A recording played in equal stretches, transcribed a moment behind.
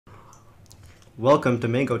welcome to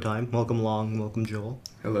Mango Time. Welcome Long, welcome Joel.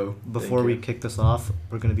 Hello. Before we kick this off,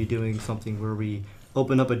 we're going to be doing something where we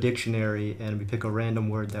open up a dictionary and we pick a random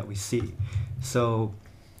word that we see. So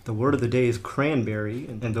the word of the day is cranberry,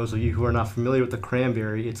 and those of you who are not familiar with the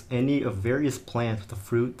cranberry, it's any of various plants with a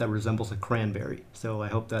fruit that resembles a cranberry. So I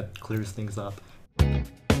hope that clears things up.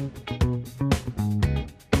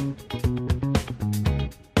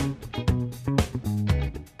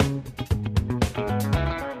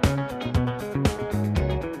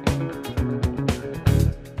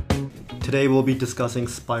 Today we'll be discussing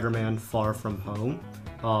Spider-Man Far From Home.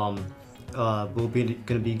 We'll be going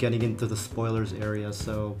to be getting into the spoilers area,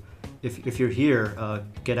 so if you're here,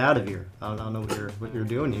 get out of here. I don't know what you're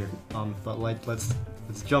doing here. But let's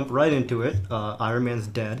jump right into it. Iron Man's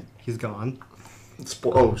dead. He's gone.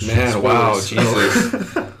 Oh shit! Man, wow, Jesus!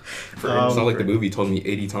 it's not like the movie told me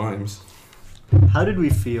 80 times. How did we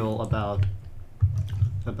feel about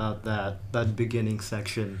that beginning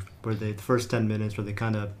section where the first 10 minutes where they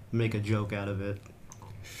kind of make a joke out of it?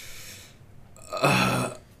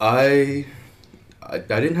 I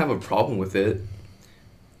didn't have a problem with it.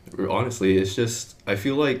 Honestly, it's just I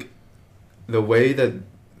feel like the way that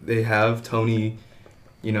they have Tony,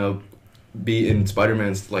 be in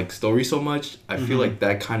Spider-Man's story so much, I feel like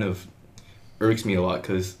that kind of irks me a lot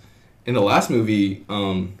because in the last movie,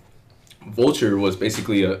 Vulture was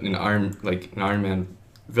basically an Iron Man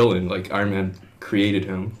villain. Like Iron Man created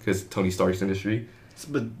him because Tony Stark's industry.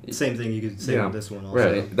 But same thing you could say on this one also.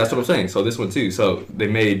 Right, that's what I'm saying. So this one too. So they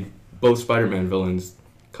made both Spider-Man villains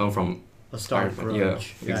come from a Stark Iron Man. Yeah,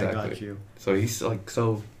 exactly. I got you. So he's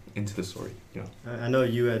so into the story, I know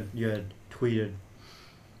you had tweeted.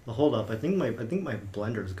 Well, hold up. I think my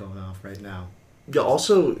blender's going off right now. Yeah.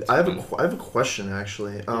 Also, I have a question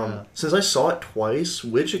actually. Since I saw it twice,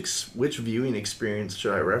 which viewing experience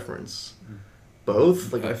should I reference?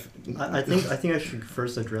 Both? I think I should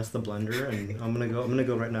first address the blender, and I'm gonna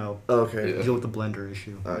go right now. Okay. Deal with the blender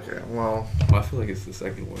issue. Okay. Well, I feel like it's the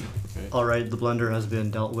second one. Right? All right, the blender has been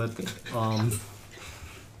dealt with.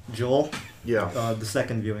 Joel. Yeah. The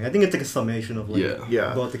second viewing. I think it's like a summation of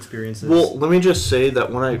both experiences. Well, let me just say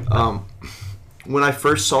that when I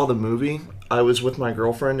first saw the movie, I was with my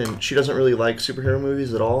girlfriend, and she doesn't really like superhero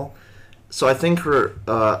movies at all. So I think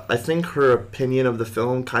her opinion of the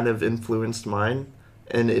film kind of influenced mine,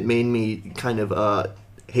 and it made me kind of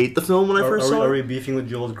hate the film when I first saw it. Are we beefing with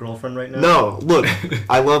Joel's girlfriend right now? No, look,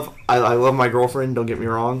 I love my girlfriend. Don't get me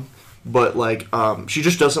wrong, but she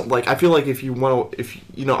just doesn't like. I feel like if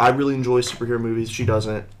I really enjoy superhero movies. She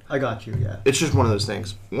doesn't. I got you. Yeah. It's just one of those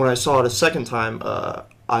things. When I saw it a second time,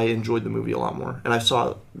 I enjoyed the movie a lot more, and I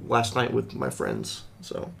saw it last night with my friends.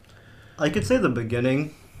 So I could say the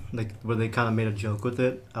beginning, where they kind of made a joke with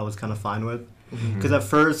it, I was kind of fine with. Because at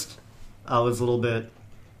first, I was a little bit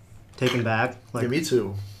taken back. Yeah, me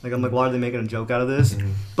too. I'm like, why are they making a joke out of this?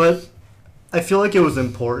 But I feel like it was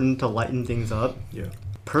important to lighten things up. Yeah.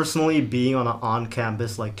 Personally, being on an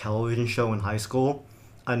on-campus television show in high school,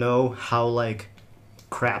 I know how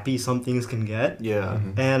crappy some things can get. Yeah.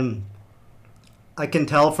 And I can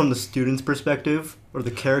tell from the student's perspective or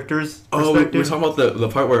the character's perspective. perspective. We're talking about the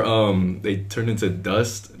part where they turned into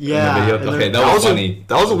dust. Yeah. In the video. Okay, that was funny.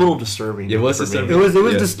 That was a little disturbing. It was disturbing. It was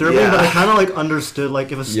disturbing, but I kind of understood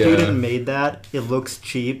if a student Yeah. made that, it looks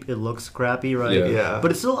cheap, it looks crappy, right? Yeah.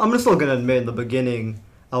 But I'm still gonna admit in the beginning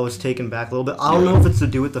I was taken back a little bit. I don't know if it's to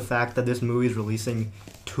do with the fact that this movie is releasing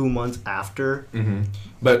 2 months after.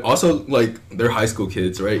 But also they're high school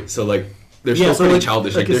kids, right? So they're still pretty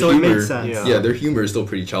childish. Their so humor, it makes sense. Yeah, their humor is still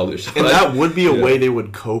pretty childish. And that would be a way they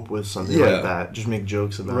would cope with something like that. Just make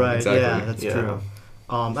jokes about it. Right, Exactly. yeah, that's true.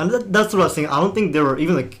 And that's what I was saying. I don't think they were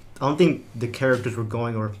even I don't think the characters were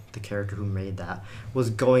going, or the character who made that was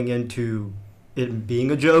going into it being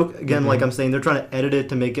a joke. Again, I'm saying, they're trying to edit it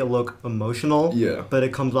to make it look emotional. Yeah. But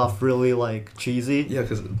it comes off really cheesy. Yeah,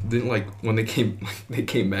 because didn't when they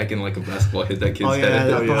came back and a basketball hit that kid's head.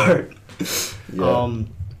 That part. Yeah.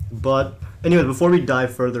 But anyway, before we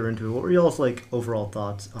dive further into it, what were y'all's overall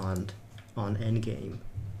thoughts on Endgame?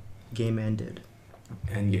 Game ended.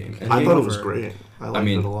 Endgame. I thought it was great. I liked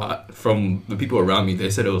it a lot. From the people around me, they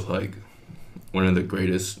said it was one of the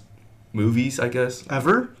greatest movies, I guess.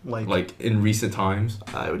 Ever? In recent times.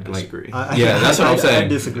 I would disagree. That's what I'm saying. I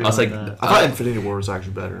disagree. I was that. I thought Infinity War was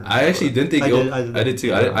actually better. I actually didn't think I did too.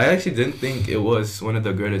 Yeah. I actually didn't think it was one of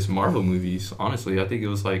the greatest Marvel movies. Honestly, I think it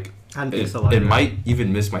was I didn't think so. It might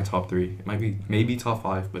even miss my top 3. It might be maybe top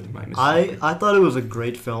 5, but it might miss. I thought it was a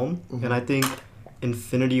great film, and I think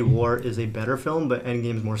Infinity War is a better film, but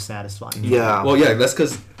Endgame is more satisfying. Yeah. Well, yeah, that's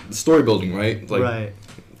because story building, right? Right.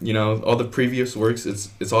 you know, all the previous works,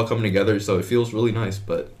 it's all coming together, so it feels really nice.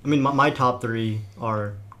 But I mean, my top three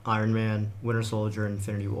are Iron Man, Winter Soldier, and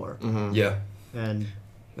Infinity War. Mhm. yeah, And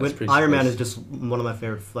That's pretty Iron Man close. is just one of my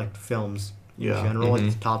favorite like films in Yeah. general. Like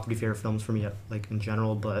Mhm. the top three favorite films for me, like in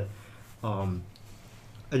general. But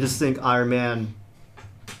I just think Iron Man.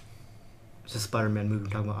 It's a Spider-Man movie.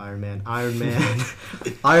 I'm talking about Iron Man. Iron Man,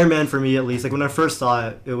 Iron Man for me at least. Like when I first saw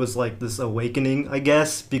it, it was like this awakening, I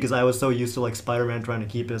guess, because I was so used to like Spider-Man trying to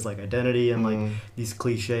keep his like identity and like Mhm. these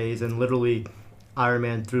cliches, and literally Iron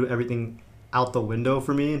Man threw everything out the window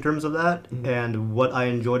for me in terms of that. Mhm. And what I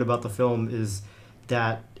enjoyed about the film is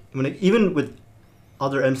that even with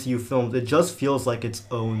other MCU films, it just feels like its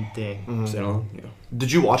own thing. Mhm. Stand alone, yeah.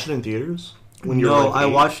 Did you watch it in theaters? When you No, were, like, I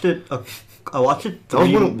 8? watched it. I watched it That was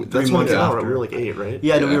three, when three that's when it months came out. after. Right? We were like 8, right?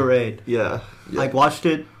 Yeah, no, we Yeah. were 8. Yeah. Yeah. I watched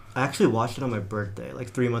it. I actually watched it on my birthday, like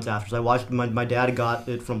 3 months after. So I watched. My dad got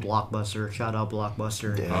it from Blockbuster. Shout out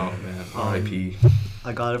Blockbuster. Damn. Oh man, R.I.P.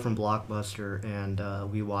 I got it from Blockbuster, and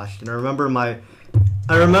we watched it. And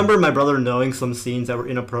I remember my brother knowing some scenes that were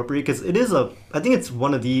inappropriate because I think it's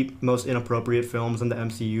one of the most inappropriate films in the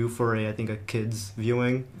MCU for I think a kids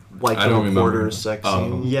viewing. Like I the don't remember. reporter sex Oh.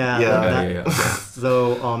 scene. Yeah, Yeah. Yeah.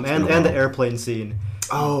 So and been a the while. airplane scene.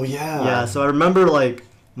 Oh yeah. Yeah, so I remember like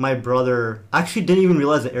my brother actually didn't even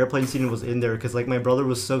realize the airplane scene was in there because like my brother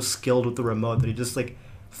was so skilled with the remote that he just like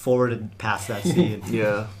forwarded past that scene.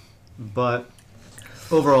 Yeah. But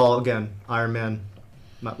overall, again, Iron Man,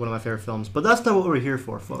 one of my favorite films. But that's not what we're here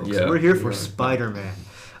for, folks. Yeah, we're here we for are. Spider-Man.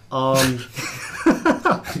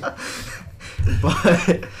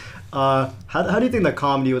 But how do you think the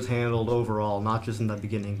comedy was handled overall? Not just in the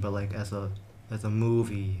beginning, but like as a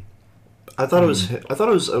movie. I thought it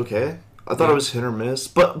was okay. I thought Yeah. it was hit or miss,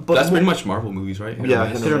 but That's pretty much Marvel movies, right? yeah,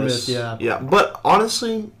 miss. Hit or miss, yeah. Yeah, but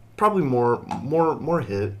honestly, probably more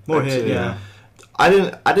hit. More I'd hit, say. yeah. I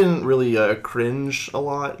didn't really cringe a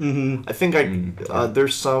lot. Mm-hmm. I think Yeah.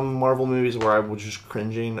 there's some Marvel movies where I was just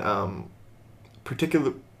cringing.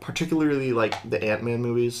 Particularly like the Ant-Man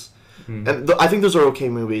movies, Mm. and I think those are okay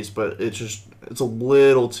movies, but it's a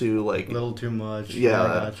little too like. A little too much. Yeah. I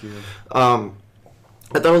got you.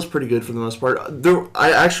 I thought it was pretty good for the most part.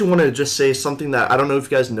 I actually want to just say something that I don't know if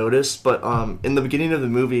you guys noticed, but in the beginning of the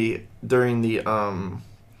movie, during the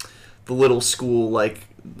little school like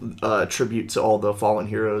tribute to all the fallen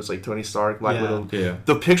heroes like Tony Stark, Black Yeah. Widow, Yeah.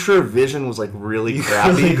 the picture of Vision was like really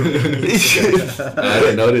crappy. I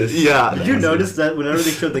didn't notice. Yeah. Did you notice that whenever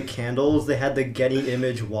they showed the candles, they had the Getty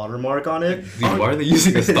Image watermark on it? Dude, why are they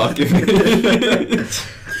using a stock image?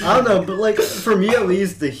 I don't know, but like for me at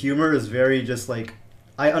least, the humor is very just like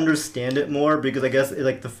I understand it more because I guess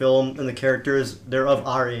like the film and the characters they're of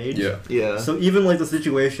our age. Yeah. Yeah. So even like the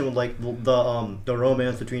situation with like the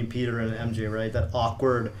romance between Peter and MJ, right? That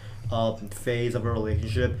awkward phase of a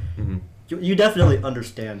relationship. Mhm. You definitely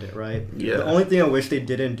understand it, right? Yeah. The only thing I wish they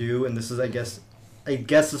didn't do, and this is I guess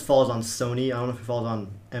this falls on Sony. I don't know if it falls on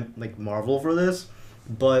like Marvel for this,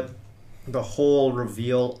 but the whole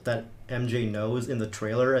reveal that MJ knows in the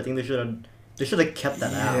trailer, I think they should have kept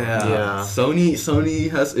that out. Yeah. Sony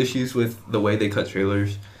has issues with the way they cut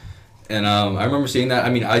trailers, and I remember seeing that. I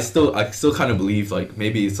mean, I still kind of believe like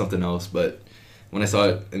maybe it's something else, but when I saw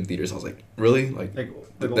it in theaters, I was like, really? Like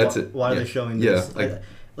that's it. Why are Yeah. they showing Yeah, this? like-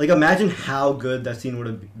 Like imagine how good that scene would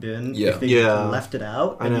have been Yeah. if they Yeah. left it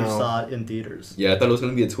out I and you know. saw it in theaters. Yeah, I thought it was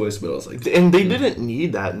gonna be a twist, but I was like, And they didn't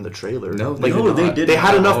need that in the trailer. No, like No, they not. didn't. they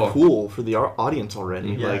had at enough all. pool for the audience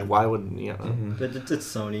already. Yeah. Like why would Mhm. But it's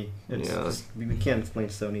Sony. It's Yeah. just, we can't explain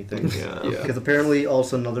Sony things. Yeah. Yeah. Because apparently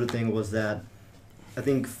also another thing was that I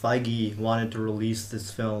think Feige wanted to release this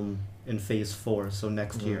film in Phase 4, so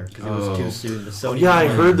next year, because it was Oh. too soon. The Sony Yeah, I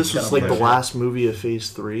one heard this gotta was like the push it. last movie of Phase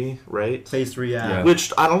 3, right? Phase 3, yeah. Yeah.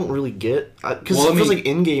 Which I don't really get because Well, I it feels mean- like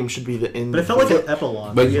Endgame should be the end. But it felt like an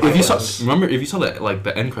epilogue. but Like, if you saw, epilogues. if you saw that like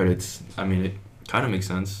the end credits, I mean, it kind of makes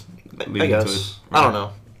sense. I leading guess to it. I don't know.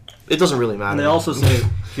 It doesn't really matter. And they also say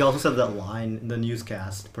he also said that line in the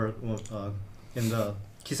newscast.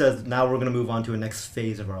 He says now we're gonna move on to a next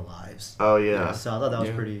phase of our lives. Oh yeah. So I thought that was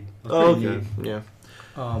Yeah. pretty. Oh pretty okay. neat. Yeah.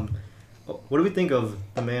 What do we think of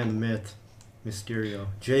the man, the myth, Mysterio,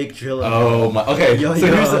 Jake Gyllenhaal? Oh my. Okay. Yo, so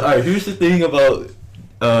yo. here's the thing about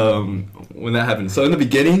when that happened. So in the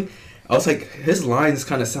beginning, I was like, his lines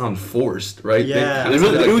kind of sound forced, right? Yeah. They It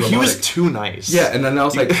sound, really- like, he was robotic. too nice. Yeah, and then I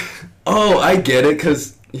was like, oh, I get it,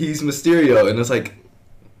 because he's Mysterio, and it's like,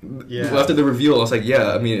 Yeah. after the reveal, I was like,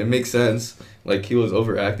 yeah, I mean, it makes sense. Like, he was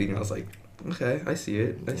overacting, and I was like, okay, I see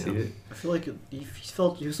it, I see it. I feel like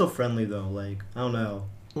he was so friendly though. Like I don't know.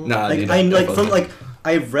 Nah, Like dude, I like felt from it. like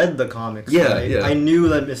I've read the comics. Yeah, right? yeah. I knew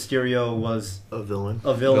that Mysterio was A villain.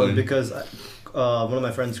 a villain Villain. because one of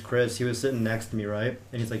my friends, Chris, he was sitting next to me, right?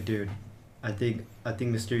 And he's like, dude, I think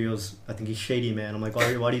he's shady, man. I'm like,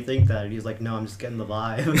 why do you think that? And he's like, no, I'm just getting the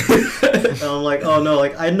vibe. And I'm like, oh no,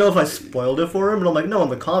 like I didn't know if I spoiled it for him, and I'm like, no, in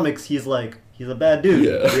the comics he's a bad dude.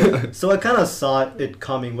 Yeah. So I kind of saw it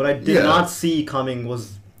coming. What I did not see coming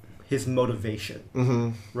was his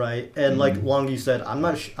motivation, right? And like Long, you said, I'm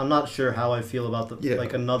not sure how I feel about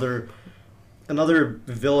like another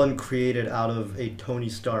villain created out of a Tony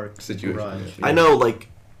Stark situation. I know, like,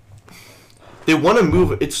 they want to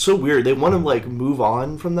move. It's so weird. They want to like move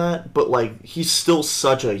on from that, but like he's still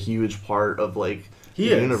such a huge part of like the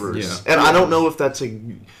universe. Yeah. And I don't know if that's a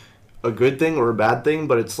good thing or a bad thing,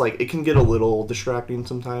 but it's like it can get a little distracting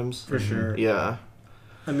sometimes. For sure. Yeah.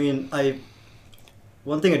 I mean,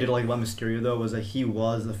 one thing I did like about Mysterio though was that he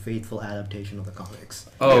was a faithful adaptation of the comics.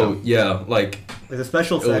 Oh yeah, like the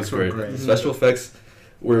special effects were great. Special effects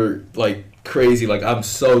were like crazy. Like I'm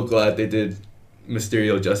so glad they did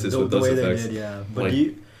Mysterio justice with those effects. They did, yeah. But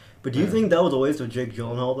do you think that was a waste of Jake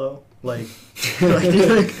Gyllenhaal though? Like,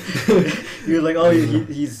 you're like, oh,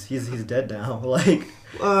 he's dead now. Like,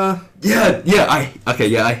 I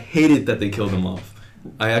hated that they killed him off.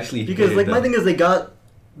 I actually because like my thing is they got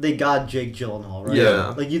Jake Gyllenhaal, right?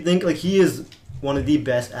 Yeah. Like you think like he is one of the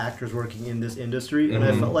best actors working in this industry, and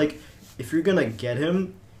I felt like if you're gonna get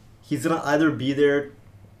him, he's gonna either be there.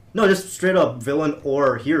 No, just straight up villain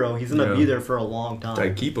or hero. He's gonna be there for a long time.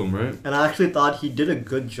 To keep him, right? And I actually thought he did a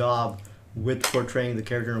good job with portraying the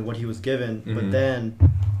character and what he was given, but then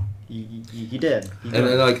he did. And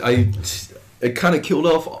then like it kind of killed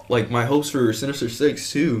off like my hopes for Sinister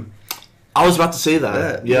Six too. I was about to say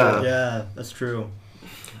that. Yeah, that's true.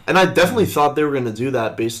 And I definitely thought they were going to do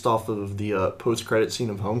that based off of the post-credit scene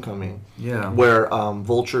of Homecoming. Yeah. Where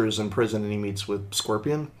Vulture is in prison and he meets with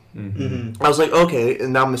Scorpion. Mm-hmm. I was like, okay,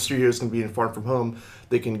 and now Mysterio is going to be in Far From Home.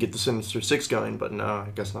 They can get the Sinister Six going, but no, I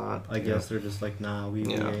guess not. I guess they're just like, nah, we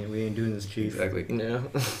ain't doing this, Chief. Exactly. Yeah.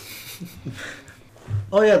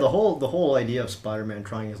 Oh yeah, the whole idea of Spider-Man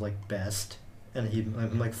trying his like best, and he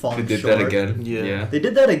like falling short. They did that again. Yeah. They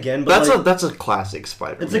did that again, but that's a classic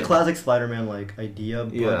Spider-Man. It's a classic Spider-Man like idea,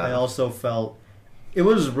 but I also felt it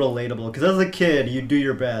was relatable because as a kid you do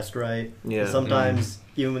your best, right? Yeah. And sometimes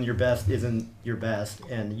even when your best isn't your best,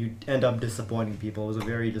 and you end up disappointing people. It was a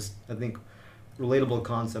very I think relatable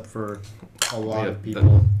concept for a lot of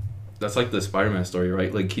people. That's like the Spider-Man story,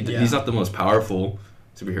 right? Like he's not the most powerful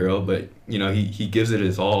superhero, but you know he gives it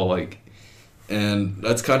his all, like, and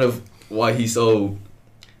that's kind of why he's so,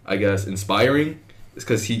 I guess, inspiring. Is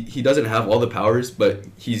because he doesn't have all the powers, but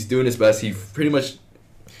he's doing his best. He pretty much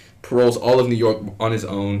paroles all of New York on his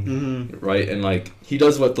own, right? And like he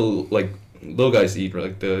does what the like little guys eat, right?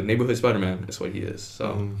 Like the neighborhood Spider-Man is what he is.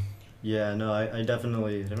 So yeah, no, I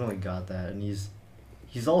definitely got that, and he's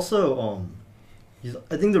also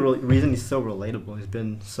I think the reason he's so relatable, he's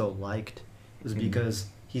been so liked, is because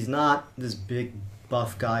he's not this big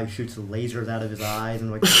buff guy who shoots lasers out of his eyes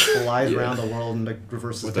and like flies around the world and like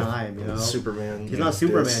reverses time. You know, Superman. He's not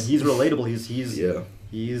Superman. He's relatable. He's a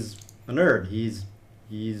nerd. He's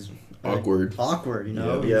awkward. Awkward. You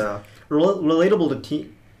know. Yeah. Relatable to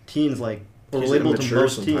teens like. Or relatable to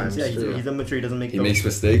most teens. Yeah, he's immature. He doesn't make. He makes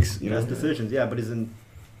mistakes. He has decisions. Yeah, but his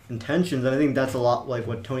intentions, and I think that's a lot like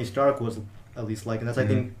what Tony Stark was at least like, and that's I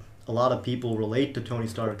think a lot of people relate to Tony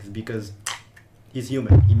Stark is because he's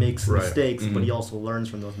human. He makes mistakes, but he also learns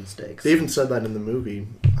from those mistakes. They even said that in the movie.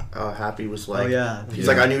 Happy was like, he's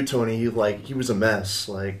like, I knew Tony. He was a mess.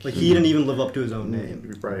 Like he didn't even live up to his own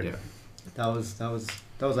name. Right. Yeah. That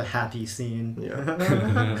was a happy scene.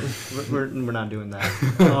 Yeah. we're not doing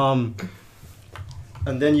that.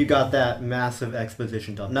 And then you got that massive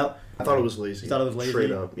exposition dump. Now, I thought it was lazy. You thought it was lazy?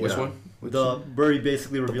 Straight up. Which one? Where he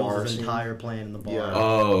basically reveals his scene. entire plan in the bar. Yeah.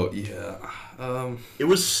 Oh yeah. It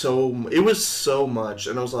was so much,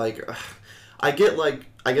 and I was like, I get like,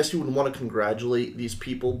 I guess you would want to congratulate these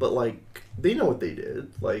people, but like they know what they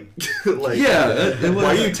did. Like why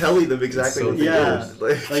are you telling them exactly what they did?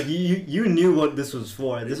 Like you knew what this was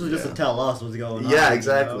for. This was just to tell us what's going on. Yeah,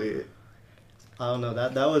 exactly. You know? I don't know.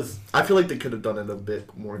 That was. I feel like they could have done it a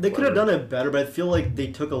bit more. They could have done it better, but I feel like they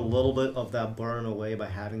took a little bit of that burn away by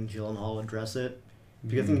having Gyllenhaal address it.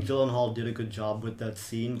 Because I think Gyllenhaal did a good job with that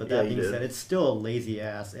scene, but that being said, it's still a lazy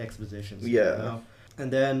ass exposition scene. Yeah. You know?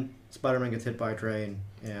 And then Spider-Man gets hit by a train,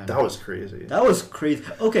 and that was crazy. That was crazy.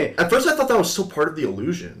 Okay. At first, I thought that was still part of the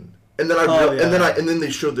illusion. And then and then they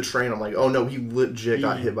showed the train. I'm like, oh no, he legit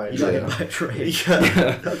got hit by a train. Got hit by a train.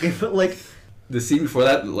 Yeah. Okay, but like. The scene before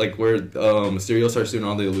that, like where Mysterio starts doing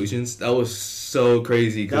all the illusions, that was so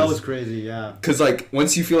crazy. That was crazy, yeah. Because like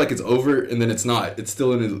once you feel like it's over and then it's not, it's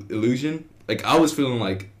still an illusion. Like I was feeling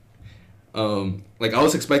like like I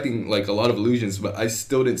was expecting like a lot of illusions, but I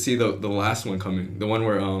still didn't see the last one coming. The one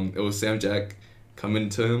where it was Sam Jack coming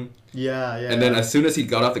to him. Yeah, yeah. And then as soon as he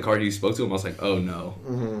got off the car, he spoke to him. I was like, oh no.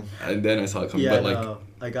 Mm-hmm. And then I saw it coming. Yeah, but like, no,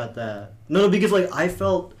 I got that. No, because like I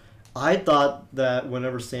thought that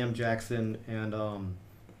whenever Sam Jackson and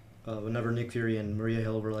whenever Nick Fury and Maria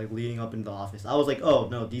Hill were like leading up into the office, I was like, oh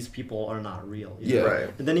no, these people are not real. You know? Right.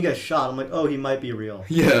 And then he got shot. I'm like, oh, he might be real.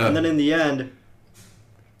 yeah. And then in the end,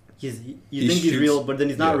 you think he's shoots- real, but then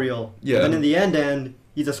he's not yeah. real. Yeah. And then in the end,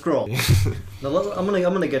 he's a scroll. Now, I'm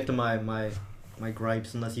gonna get to my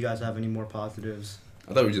gripes unless you guys have any more positives.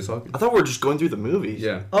 I thought we were just talking. I thought we were just going through the movies.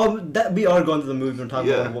 Yeah. Oh, that we are going to the movie and talking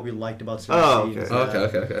Yeah. about what we liked about certain Oh, scenes. okay.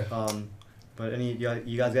 Okay. Okay. But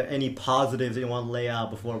you guys got any positives that you want to lay out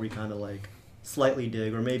before we kind of like slightly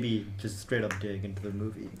dig, or maybe just straight up dig into the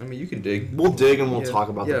movie? I mean, you can dig. We'll dig and we'll Yeah. talk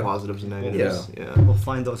about the Yeah. positives and negatives. Yeah. We'll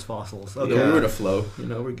find those fossils. Okay. Yeah, we were in a flow. You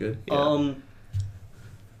know, we're good. Yeah.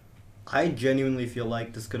 I genuinely feel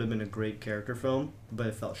like this could have been a great character film, but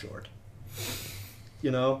it fell short.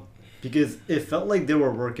 You know, because it felt like they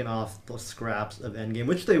were working off the scraps of Endgame,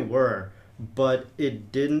 which they were, but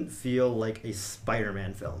it didn't feel like a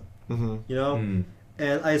Spider-Man film. Mm-hmm. You know, Mm.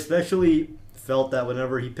 and I especially felt that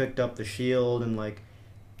whenever he picked up the shield and like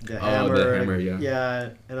the hammer, the hammer, yeah.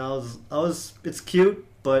 and I was, it's cute,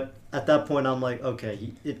 but at that point I'm like,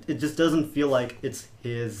 okay, it just doesn't feel like it's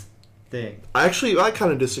his thing. I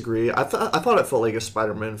kind of disagree. I thought it felt like a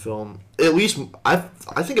Spider-Man film. At least I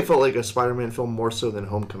think it felt like a Spider-Man film more so than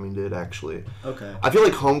Homecoming did. Actually, Okay. I feel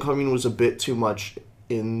like Homecoming was a bit too much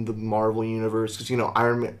in the Marvel universe because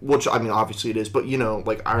Iron Man, which I mean obviously it is, but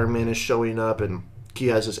like Iron Man is showing up and he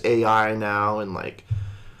has this AI now and like,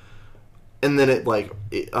 and then We're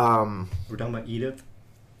talking about Edith.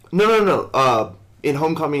 no. In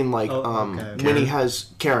Homecoming, like okay. when he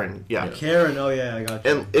has Karen, yeah. Karen. Oh yeah, I got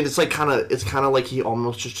you. And it's like kind of like he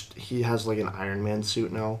almost he has like an Iron Man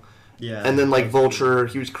suit now. Yeah. And then like Vulture,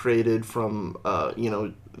 he was created from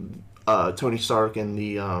Tony Stark in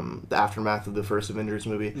the aftermath of the first Avengers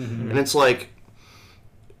movie, and it's like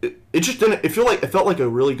it just didn't. It felt like a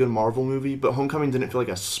really good Marvel movie, but Homecoming didn't feel like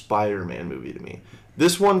a Spider-Man movie to me.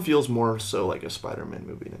 This one feels more so like a Spider-Man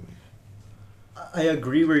movie to me. I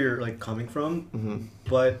agree where you're like coming from, Mm-hmm.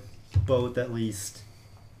 but both at least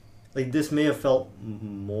like this may have felt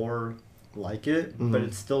more like it, but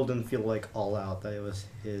it still didn't feel like all out that it was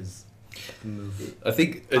his movie. I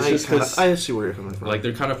think it's just because I see where you're coming from. like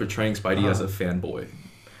they're kind of portraying Spidey as a fanboy.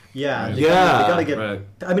 Yeah, Right. they Yeah. gotta get. Right.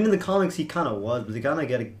 I mean, in the comics, he kind of was, but they gotta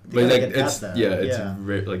get. But like get it's past that.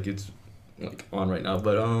 it's like on right now.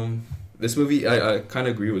 But this movie I kind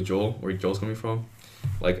of agree with Joel where Joel's coming from.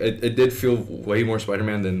 Like it did feel way more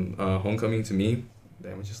Spider-Man than Homecoming to me.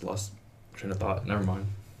 Damn, we just lost train of thought. Never mind.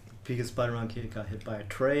 Because Spider-Man kid got hit by a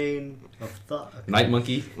train of thought. Night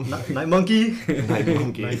Monkey. Night Monkey. Night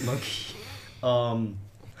Monkey. Night Monkey.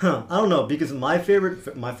 I don't know because my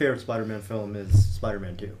favorite Spider-Man film is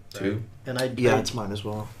Spider-Man 2. Right? 2? And I it's mine as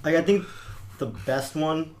well. I think the best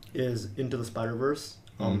one is Into the Spider-Verse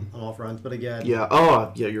on all fronts. But again, Yeah.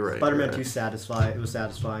 Oh, yeah. You're right. Spider-Man you're 2 It was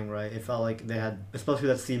satisfying, right? It felt like they had, especially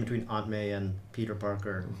that scene between Aunt May and Peter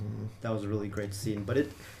Parker. That was a really great scene. But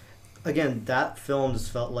again, that film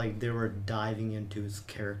just felt like they were diving into his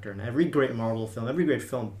character. And every great Marvel film, every great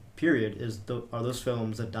film, period, are those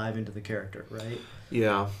films that dive into the character, right?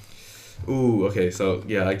 Yeah. Ooh, okay. So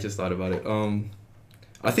yeah, I just thought about it.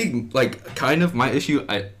 I think like kind of my issue.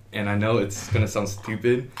 I know it's gonna sound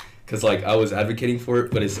stupid because like I was advocating for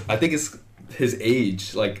it, but I think it's his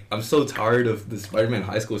age. Like I'm so tired of the Spider-Man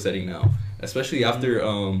high school setting now, especially after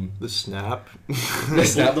The snap. the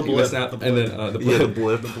snap, The blip, the snap, the and blip. then the blip. Yeah, the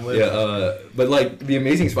blip. The blip. Yeah, but like the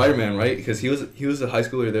Amazing Spider-Man, right? Because he was a high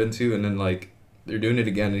schooler then too, and then like they're doing it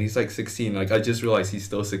again, and he's like 16. Like I just realized he's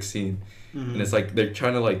still 16, and it's like they're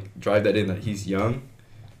trying to like drive that in that he's young,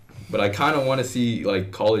 but I kind of want to see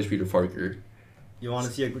like college Peter Parker. You want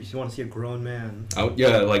to see a grown man.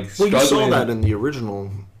 Yeah, like Well, you saw struggling. that in the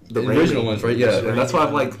original. The original Raimi ones, right? Yeah, movies, and that's why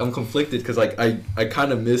I'm conflicted because like I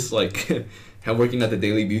kind of miss like him working at the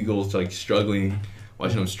Daily Bugle, like struggling,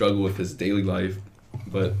 watching him struggle with his daily life.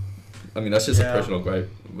 But I mean that's just a Yeah. personal gripe.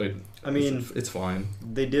 But I mean, it's fine.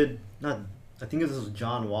 they did not. I think this was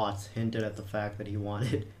John Watts hinted at the fact that he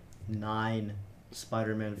wanted 9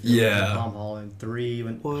 Spider-Man films. Yeah. With Tom Holland, 3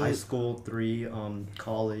 when What? high school, 3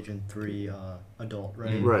 college, and 3 adult.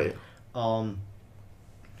 Right. Right.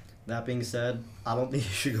 That being said, I don't think you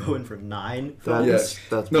should go in for 9 That's films.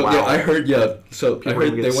 that's No, wow. yeah, I heard. Yeah, so People I heard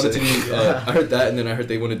gonna they get wanted to sick. do. Yeah. I heard that, and then I heard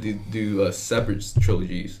they wanted to do separate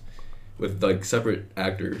trilogies, with like separate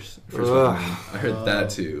actors for Ugh. Spider-Man. I heard Oh. that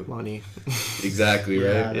too. Money. Exactly,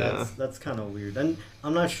 Yeah, right? Yeah. that's kind of weird. And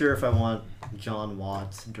I'm not sure if I want John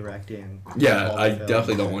Watts directing. Yeah, all the I films.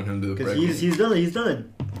 definitely don't want him to Because direct he's done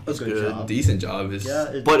a That's good, good. job. decent job. Is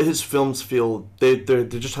Yeah, But his films feel they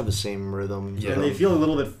just have the same rhythm. Yeah. and they feel a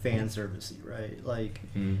little bit fan servicey, right? Like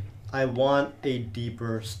Mm. I want a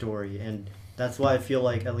deeper story, and that's why I feel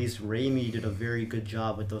like at least Raimi did a very good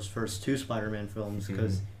job with those first two Spider-Man films.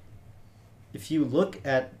 Because if you look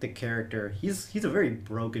at the character, he's a very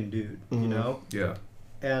broken dude, you Mhm. know. Yeah.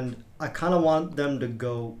 And I kind of want them to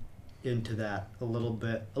go into that a little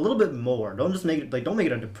bit more. Don't just make it don't make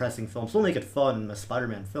it a depressing film. Still make it fun, a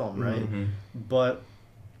Spider-Man film, right? Mhm. But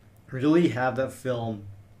really have that film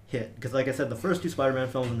hit, because like I said, the first two Spider-Man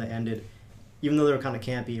films when they ended, even though they were kind of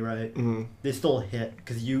campy, right? Mhm. They still hit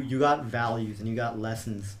because you got values and you got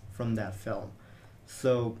lessons from that film.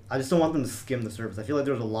 So I just don't want them to skim the surface. I feel like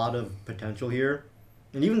there's a lot of potential here,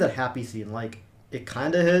 and even that happy scene, like it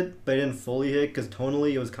kind of hit, but it didn't fully hit because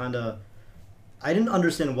tonally it was kind of. I didn't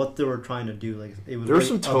understand what they were trying to do. Like it was There were very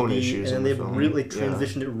some tone upbeat, issues and in then the they film. really Yeah.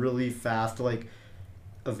 transitioned it really fast to like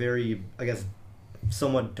a very, I guess,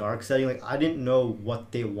 somewhat dark setting. Like I didn't know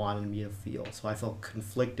what they wanted me to feel, so I felt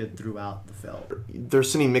conflicted throughout the film. They're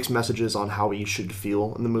sending mixed messages on how he should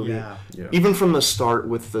feel in the movie. Yeah. Yeah. Even from the start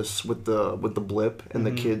with the blip and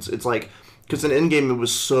the Mhm. kids, it's like because in Endgame it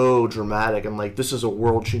was so dramatic and like this is a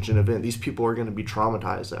world changing event. These people are going to be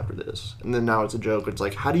traumatized after this, and then now it's a joke. It's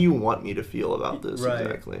like, how do you want me to feel about this Right.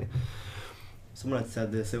 exactly? Someone had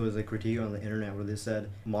said this. It was a critique on the internet where they said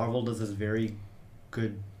Marvel does this very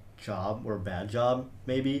good job or bad job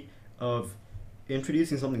maybe of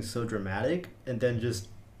introducing something so dramatic and then just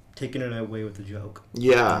taking it away with a joke.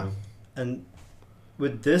 Yeah. And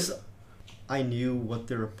with this, I knew what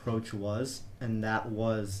their approach was, and that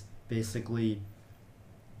was basically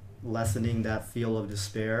lessening that feel of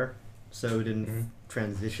despair so it didn't Mhm.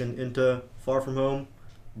 transition into Far From Home.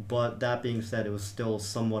 But that being said, it was still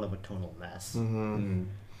somewhat of a tonal mess. hmm Mm.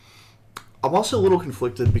 I'm also a little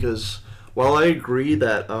conflicted because while I agree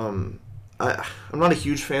that I'm not a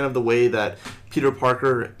huge fan of the way that Peter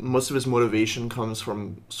Parker, most of his motivation comes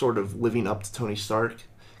from sort of living up to Tony Stark,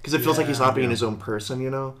 because it feels like he's Yeah, not being yeah. his own person, you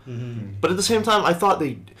know? Mm-hmm. But at the same time, I thought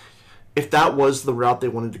if that was the route they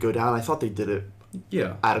wanted to go down, I thought they did it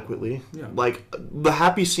Yeah. adequately. Yeah. Like, the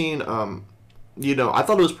happy scene, I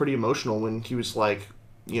thought it was pretty emotional when he was like,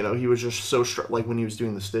 he was just so like when he was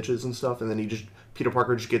doing the stitches and stuff, and then Peter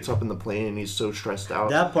Parker just gets up in the plane and he's so stressed out.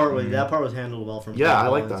 That part was handled well from Yeah, Tom I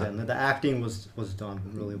like Holland's that. end. The acting was done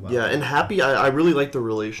really well. Yeah, and Happy, I really like the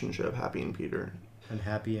relationship, Happy and Peter. And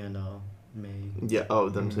Happy and May. Yeah,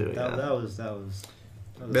 them too, That, yeah. that was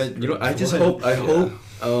Man, I great. just What?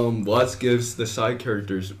 hope Watts gives the side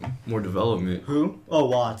characters more development. Who? Oh,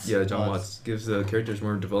 Watts. Yeah, John Watts gives the characters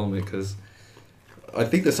more development because I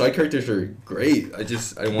think the side characters are great. I want They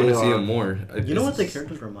to see are. them more. You know what the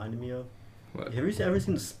characters reminded me of? What? Have you ever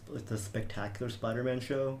seen the Spectacular Spider-Man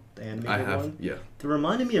show, the animated I have, one? yeah. They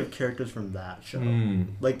reminded me of characters from that show. Mm.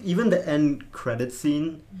 Like even the end credit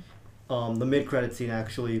scene, the mid credit scene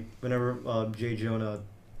actually. Whenever J. Jonah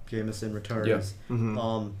Jameson returns, Yeah.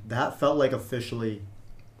 Mhm. that felt like officially,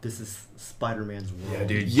 this is Spider-Man's world. Yeah,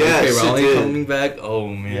 dude. Yes, J.K. it Rowling did. coming back. Oh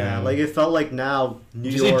man. Yeah, like it felt like now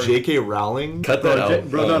New Did you York. say J.K. Rowling? Cut Bro, that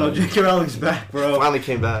out. no, J.K. Rowling's back, bro. Finally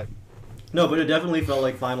came back. No, but it definitely felt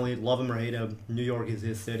like finally, love him or hate him, New York is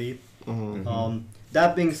his city. Mhm. Mhm.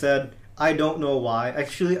 That being said, I don't know why.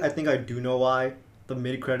 Actually, I think I do know why the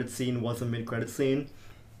mid-credit scene was a mid-credit scene.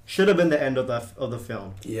 Should have been the end of the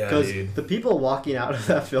film. Yeah, Because dude. the people walking out of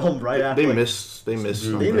that film right after, They like, missed Dude, they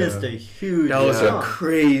something. missed a huge. That was Yeah. a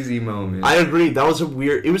crazy moment. I agree. That was a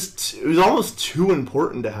weird. It was almost too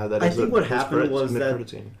important to have that. I as think a what happened post-credits- was that mid-credit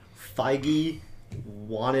scene. Feige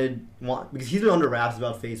because he's been under wraps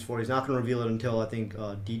about Phase 4. He's not going to reveal it until I think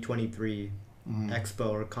D23 Expo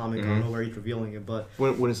or Comic. I don't know where he's revealing it, but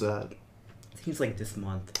When is that? I think it's like this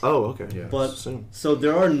month. Oh, okay. Yeah. But Soon. so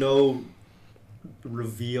there are no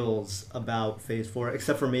reveals about Phase 4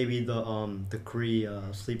 except for maybe the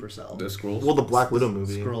Kree sleeper cell. The scrolls. Well, the Black Widow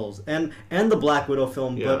movie. Scrolls and the Black Widow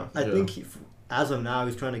film, Yeah, but I yeah. think as of now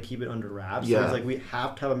he's trying to keep it under wraps. So Yeah. he's like, we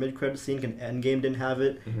have to have a mid-credit scene. Because Endgame didn't have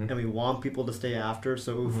it, Mhm. and we want people to stay after.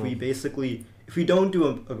 So if we Mhm. if we don't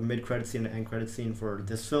do a mid-credit scene and an end-credit scene for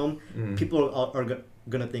this film, Mhm. people are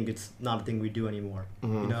gonna think it's not a thing we do anymore.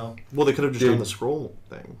 Mhm. You know, Well, they could have just Dude. done the scroll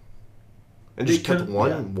thing, and They just kept could've- one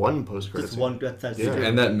yeah. one post credit. just one. That's Yeah. it.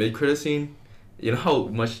 And that mid credit scene, you know how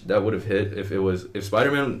much that would have hit if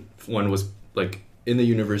Spider-Man 1 was like in the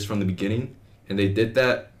universe from the beginning, and they did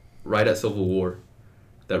that right at Civil War,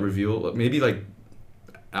 that reveal maybe like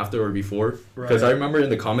after or before. Because Right. I remember in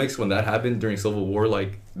the comics when that happened during Civil War,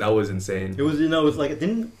 like that was insane. It was, you know, it was like,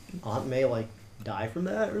 didn't Aunt May like die from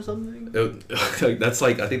that or something? Like, that's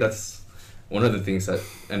like I think that's one of the things that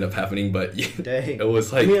end up happening. But Dang. it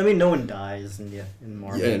was like I mean, no one dies in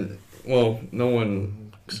Marvel. yeah, well, no one.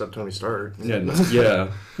 Except Tony Stark. Yeah.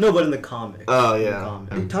 No, but in the comics. Oh, In the yeah.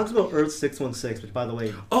 comics. It talks about Earth 616, which, by the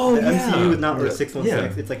way, Oh, the yeah. MCU is not Earth Yeah.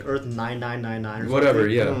 616. Yeah. It's like Earth 9999 or Whatever,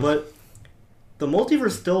 something. yeah. But the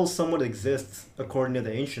multiverse still somewhat exists according to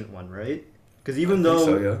the ancient one, right? Because even I think though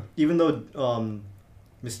so, yeah. even though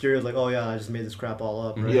Mysterio's like, oh yeah, I just made this crap all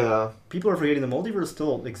up, right? Yeah. People are forgetting the multiverse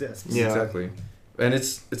still exists. Yeah. Exactly. And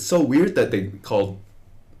it's so weird that they called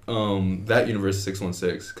that universe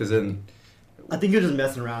 616 because then I think you're just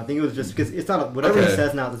messing around. I think it was just because it's not whatever he Okay.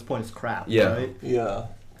 says now at this point is crap. Yeah. Right? Yeah.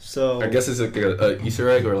 So I guess it's like a Easter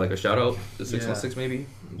egg or like a shout out to 616 maybe.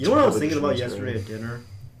 you know what I was Probably thinking about true, yesterday right? at dinner?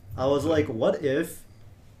 I was like, what if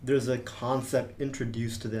there's a concept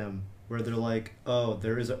introduced to them where they're like, oh,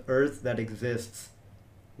 there is an Earth that exists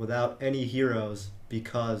without any heroes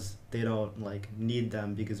because they don't like need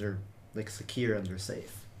them because they're like secure and they're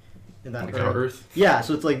safe. In that Like our Earth. Yeah,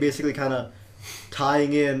 so it's like basically kind of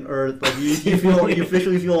tying in Earth. Like you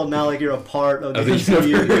officially feel now like you're a part of the Of the MCU.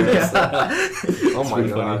 universe. Yeah. Oh my pretty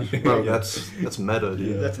gosh, funny. bro, that's meta,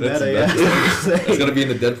 dude. That's That's meta, yeah. meta. It's gonna be in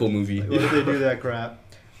the Deadpool movie. What if they do that crap?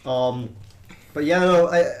 But yeah, no,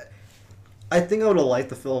 I think I would have liked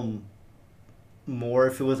the film more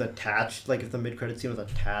if it was attached, like if the mid-credit scene was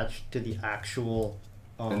attached to the actual.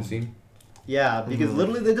 End scene. Yeah, because Mhm.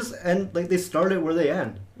 literally they just end like they start it where they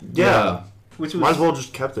end, Yeah. which was Might as well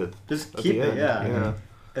just kept it just at keep the it, end. yeah. Yeah.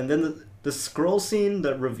 And then the scroll scene,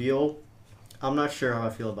 that reveal, I'm not sure how I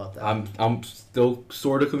feel about that. I'm still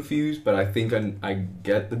sort of confused, but I think I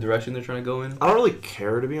get the direction they're trying to go in. I don't really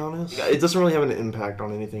care, to be honest. It doesn't really have an impact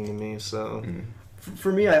on anything to me, so. Mm.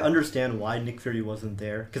 For me, I understand why Nick Fury wasn't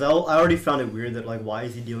there because I already found it weird that like why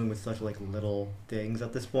is he dealing with such like little things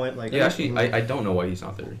at this point? Like Yeah, actually, I don't know why he's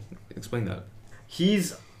not there. Explain that.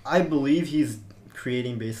 I believe he's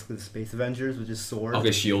creating basically the Space Avengers, which is Sword.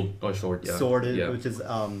 Okay, Shield. Oh, Sword. Yeah. Sword, Yeah. which is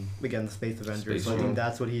again the Space Avengers. Space So I think Sword.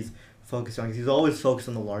 that's what he's focused on. 'Cause he's always focused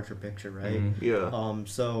on the larger picture, right? Mhm. Yeah.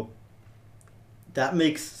 So that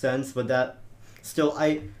makes sense, but that still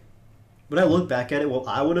when I look back at it, what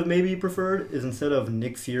I would have maybe preferred is instead of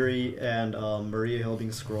Nick Fury and Maria Hill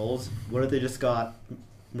being Skrulls, what if they just got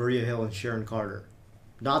Maria Hill and Sharon Carter,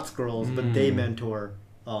 not Skrulls, but they Mm. mentor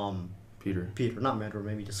Peter. Peter, not mentor,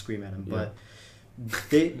 maybe just scream at him, Yeah. but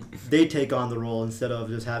they take on the role instead of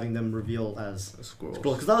just having them reveal as Squirrels.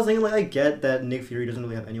 Skrulls. Because I was thinking, like, I get that Nick Fury doesn't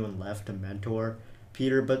really have anyone left to mentor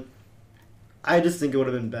Peter, but I just think it would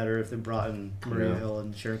have been better if they brought in Maria Yeah. Hill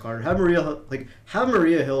and Sharon Carter. Have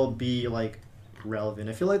Maria Hill be like relevant.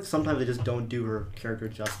 I feel like sometimes they just don't do her character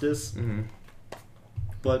justice, Mm-hmm.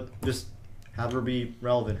 but just have her be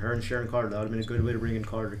relevant. Her and Sharon Carter. That would have been a good way to bring in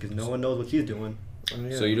Carter because no one knows what she's doing. Oh,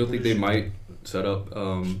 yeah. So you don't think they might set up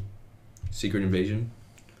Secret Invasion?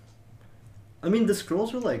 I mean, the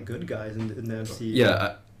Skrulls were like good guys in the MCU.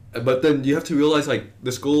 Yeah, but then you have to realize like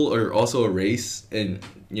the Skrull are also a race, and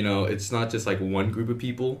you know it's not just like one group of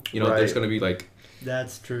people. You know, there's Right. gonna be like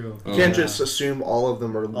That's true. You can't Yeah. just assume all of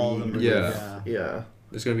them are All of them. Are league. Yeah. Good, yeah. Yeah.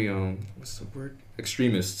 there's gonna be what's the word?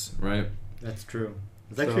 Extremists, right? That's true.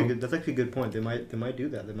 That's actually So- good. That's actually a good point. They might do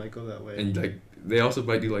that. They might go that way. And like they also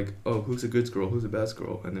might do like, oh, who's a good Skrull, who's a bad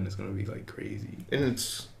Skrull, and then it's gonna be like crazy. And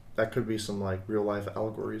that could be some like real life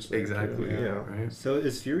allegories. There, Exactly. Too. Yeah. Right. So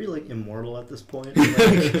is Fury like immortal at this point?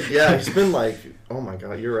 Like, Yeah, he's been like, oh my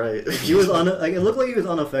god, you're right. he was like it looked like he was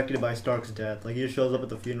unaffected by Stark's death. Like he just shows up at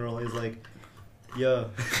the funeral. He's like, yeah,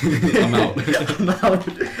 I'm out. I'm out.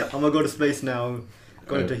 I'm gonna go to space now.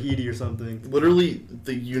 Going to Right. Tahiti or something. Literally,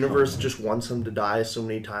 the universe just wants him to die so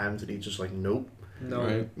many times, and he's just like, nope. No.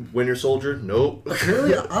 Right. Winter Soldier, nope.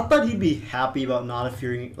 Apparently, I thought he'd be happy about not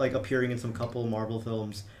appearing in some couple Marvel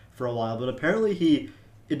films for a while, but apparently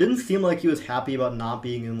it didn't seem like he was happy about not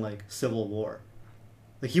being in like Civil War.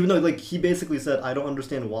 Like he basically said, I don't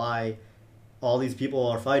understand why all these people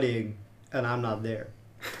are fighting and I'm not there.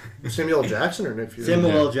 Samuel L. Jackson or Nick Fury? Samuel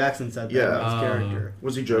Yeah. L. Jackson said that Yeah. about his character.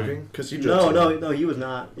 Was he joking? Because he jokes. No, he was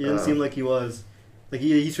not. It didn't Oh. seem like he was. Like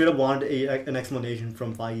he straight up wanted an explanation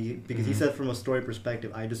from Feige because he Mhm. said from a story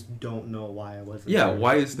perspective, I just don't know why I wasn't. Yeah, there."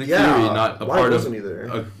 why is Nick Yeah, Fury not a why part wasn't of he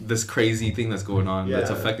there? this crazy thing that's going on that's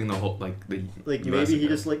Yeah. affecting the whole like the Like US maybe he again?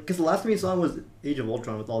 just like because the last time you saw him was Age of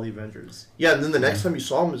Ultron with all the Avengers. Yeah, and then the next time you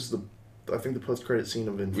saw him is I think the post-credit scene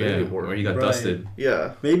of Infinity yeah War. where he got Right. dusted.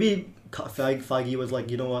 Yeah. Maybe Feige was like,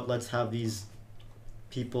 you know what? Let's have these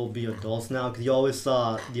people be adults now, because you always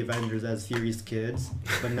saw the Avengers as Fury's kids,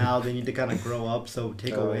 but now they need to kind of grow up, so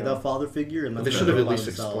take Oh, away yeah. that father figure and let They them should have grow at by least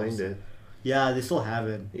themselves. explained it. Yeah, they still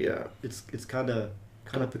haven't. Yeah. It's kind of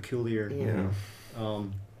peculiar. Yeah.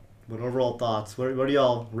 But overall thoughts. What are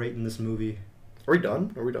y'all rating this movie? Are we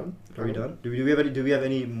done? Are we done? Do we have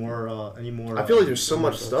any more? I feel like there's so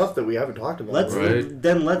much stuff that we haven't talked about.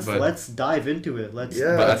 Let's dive into it. Let's.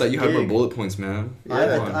 Yeah. But I thought you had more dig. bullet points, man.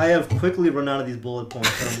 Yeah. I have quickly run out of these bullet points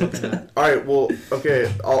that I'm looking at. All right. Well,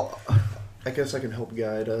 okay. I guess I can help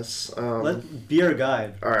guide us. Be our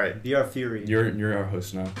guide. All right. Be our Fury. You're our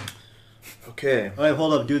host now. Okay. All right,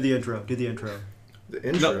 hold up. Do the intro. The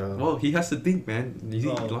intro. No, well, he has to think, man. He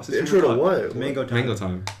lost his The intro to train of thought. what? Mango time. Mango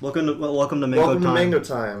time. Welcome to Mango Welcome time. to Mango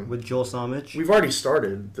Time. With Joel Samich. We've already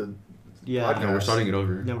started the. Yeah. podcast. No, we're starting it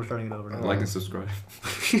over. Yeah, we're starting it over. Like and subscribe.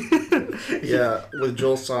 Yeah, with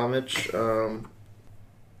Joel Samich.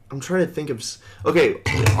 I'm trying to think of. Okay,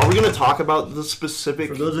 are we gonna talk about the specific?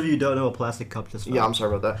 For those of you who don't know, a plastic cup just fell. Yeah, I'm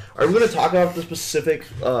sorry about that. Are we gonna talk about the specific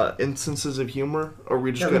instances of humor, or are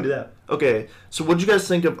we just Yeah, we gonna can do that. Okay, so what did you guys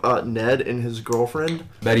think of Ned and his girlfriend?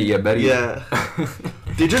 Betty. Yeah,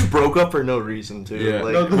 they just broke up for no reason too. Yeah.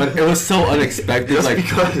 Like, But it was so unexpected. Just like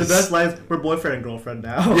because- The best lines, we're boyfriend and girlfriend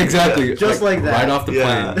now. exactly. Just like that. Right off the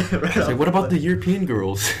Yeah. plane. Right It's off like, what about the the European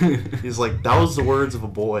girls? he's like, that was the words of a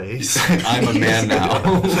boy. He's like, I'm a man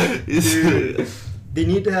now. Dude, they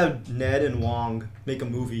need to have Ned and Wong make a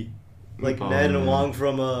movie. Like Oh, Ned and man. Wong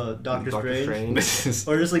from Doctor Strange. This is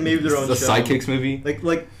Or just like maybe their own the show. Sidekicks movie.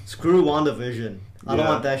 Like screw WandaVision. I don't Yeah.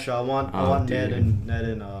 want that show. I want Oh, Ned dude.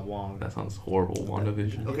 and Wong. That sounds horrible.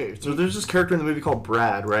 WandaVision. Okay, so there's this character in the movie called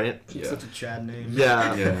Brad, right? It's such a Chad name.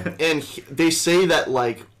 Yeah. Yeah. And they say that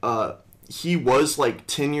like he was like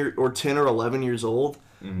 10 or 11 years old,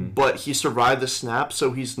 Mhm. but he survived the snap,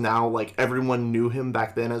 so he's now like everyone knew him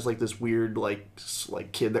back then as like this weird like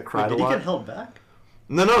kid that Wait, cried did a he lot. get held back?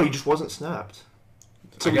 No, he just wasn't snapped.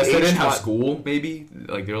 I guess he they didn't aged have out- school. Maybe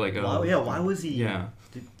like they're like. Why was he? Yeah.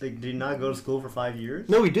 Did he not go to school for 5 years?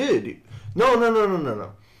 No, he did. No.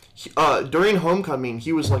 During Homecoming,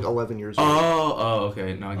 he was like 11 years old, Oh,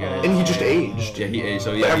 okay. No, I get it. and he just aged. Yeah, he aged.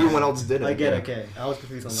 So But yeah. everyone else didn't. I get it, yeah. okay. I was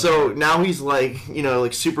confused on that. So now he's like,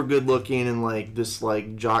 like super good looking and like this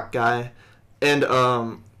like jock guy, and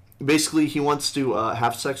basically he wants to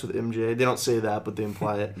have sex with MJ. They don't say that, but they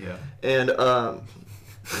imply it. Yeah. And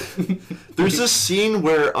there's this scene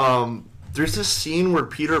where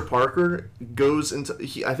Peter Parker goes into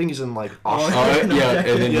I think he's in like Australia. Oh, yeah,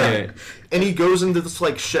 and then Yeah. And he goes into this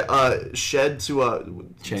like shed to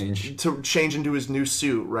change. into his new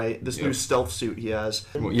suit, right? This new Yep. stealth suit he has.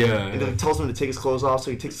 Well, yeah. And then tells him to take his clothes off,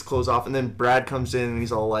 so he takes his clothes off, and then Brad comes in and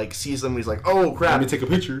he's all like, sees them, and he's like, oh crap. Let me take a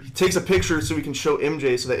picture. He takes a picture so we can show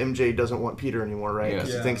MJ, so that MJ doesn't want Peter anymore, right?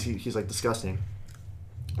 Because Yeah. he thinks he's like disgusting.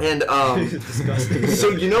 And Disgusting. so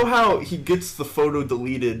you know how he gets the photo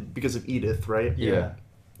deleted because of Edith, right? Yeah.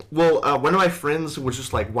 Well, one of my friends was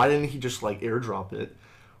just like, why didn't he just like airdrop it,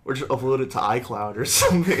 or just upload it to iCloud or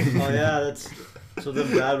something? Oh yeah, that's so then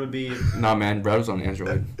Brad would be. Nah, man. Brad was on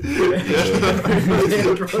Android.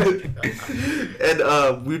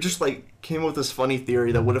 And we just like came up with this funny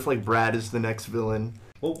theory that what if like Brad is the next villain?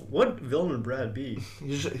 Well, what villain would Brad be?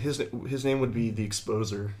 His name would be the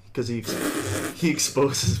Exposer because he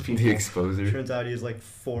exposes people. The Exposer. Turns out he has like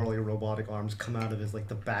 4 like robotic arms come out of his like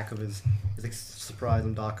the back of his like surprise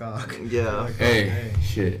and Doc Ock. Yeah. Like, Hey,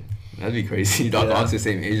 shit. That'd be crazy. Doc Yeah. Ock's the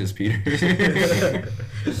same age as Peter.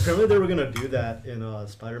 Apparently they were gonna do that in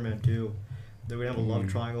Spider-Man 2. They were gonna have a love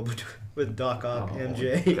triangle with Doc Ock, Oh,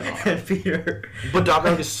 MJ, God. and Peter. But Doc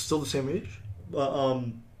Ock is still the same age.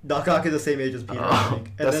 Doc Ock is the same age as Peter, I think.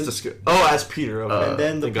 And That's then, disgusting. Oh, as Peter. Okay. and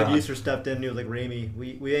then the thank God. producer stepped in and he was like, Raimi,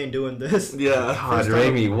 we ain't doing this. Yeah. God, First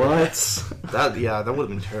time- Raimi, what? That that would have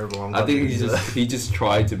been terrible. I'm I glad think they did that. he just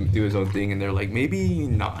tried to do his own thing, and they're like, maybe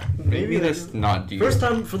not. Maybe Maybe let's not do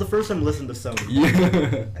For the first time, listen to Sony.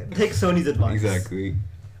 Yeah. Take Sony's advice. Exactly.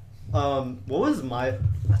 What was I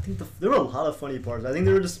think there were a lot of funny parts. I think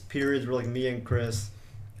there were just periods where like me and Chris,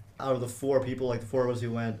 out of the 4 people, like the 4 of us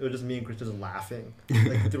who went, it was just me and Chris just laughing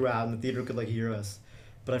like throughout, and the theater could like hear us.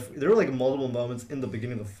 But there were like multiple moments in the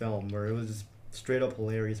beginning of the film where it was just straight up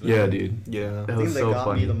hilarious. But Yeah, I think- dude. Yeah. That I think was that so got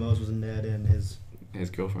funny. me the most was Ned and his His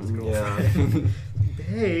girlfriend. girlfriend.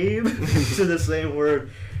 Babe, to the same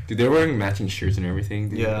word. Dude, they're wearing matching shirts and everything.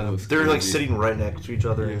 Dude. That Yeah. was They're like crazy. sitting right next to each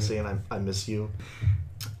other and Yeah. saying, "I miss you."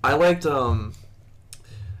 I liked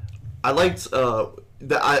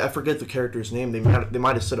I forget the character's name. They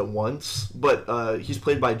might have said it once, but he's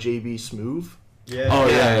played by J.B. Smoove. Yeah. Oh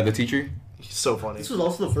Yeah. yeah, the teacher. He's so funny. This was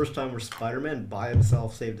also the first time where Spider-Man by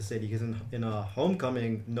himself saved the city, because in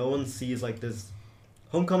Homecoming, no one sees like this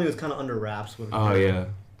Homecoming was kind of under wraps with. Oh yeah.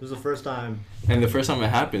 This was the first time. And the first time it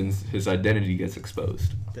happens, his identity gets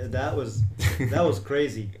exposed. That was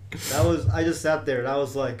crazy. I just sat there and I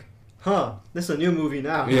was like, huh, this is a new movie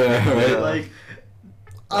now. Yeah, right. Like,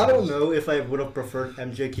 I don't know if I would have preferred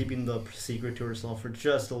MJ keeping the secret to herself for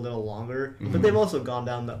just a little longer, but they've also gone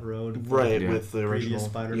down that road. Right, Yeah. with the original Previous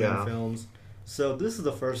Spider-Man films. So this is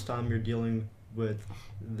the first time you're dealing with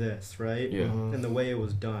this, right? Yeah. And the way it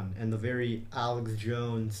was done, and the very Alex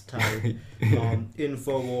Jones type,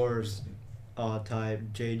 Infowars type,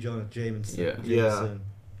 J. Jonah Jameson. Yeah. Jameson.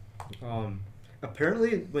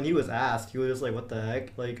 Apparently, when he was asked, he was just like, "What the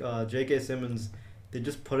heck?" Like J.K. Simmons, they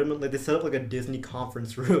just put him in, like, they set up like a Disney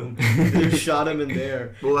conference room. They just shot him in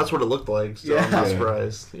there. Well, that's what it looked like. So I'm Yeah. not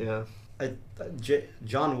surprised. Yeah.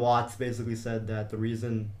 John Watts basically said that the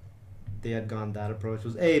reason they had gone that approach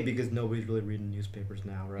was because nobody's really reading newspapers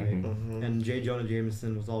now, right? Mhm. And J. Jonah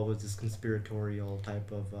Jameson was always this conspiratorial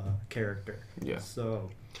type of character. Yeah. So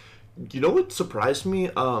You know what surprised me?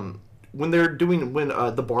 When they're doing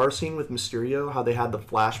the bar scene with Mysterio, how they had the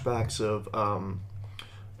flashbacks of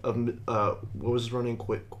what was his running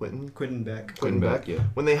Quentin Beck. Quentin Beck, yeah.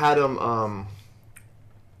 When they had him,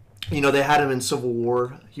 they had him in Civil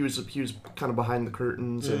War. He was kind of behind the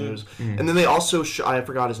curtains, and it was, and then they also I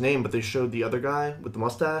forgot his name, but they showed the other guy with the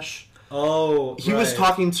mustache. Oh, He was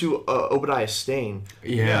talking to Obadiah Stane.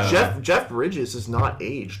 Yeah. Jeff Bridges is not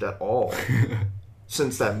aged at all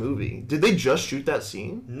since that movie. Did they just shoot that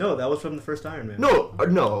scene? No, that was from the first Iron Man.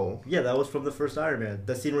 No. Yeah, that was from the first Iron Man.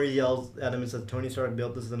 The scene where he yells at him and says, "Tony Stark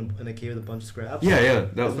built this in a cave with a bunch of scraps." Yeah.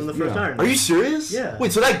 That's from the first Iron Man. Are you serious? Yeah.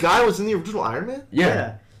 Wait, so that guy was in the original Iron Man?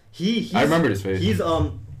 Yeah. He's, I remember his face. He's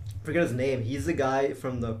forget his name. He's the guy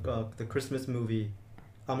from the Christmas movie.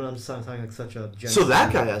 I'm sounding like such a. So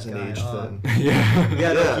that guy hasn't aged then. Yeah.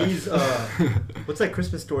 Yeah, no, Yeah. he's what's that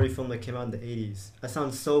Christmas Story film that came out in the '80s? I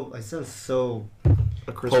sound so.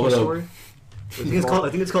 A Christmas up. Story? I think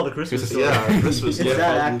it's called A Christmas Story. Yeah, Christmas. It's yeah,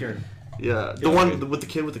 that probably. actor. Yeah, the Yeah. one with the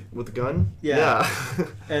kid with the gun. Yeah.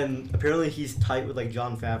 And apparently he's tight with like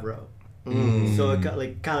Jon Favreau. Mm. So it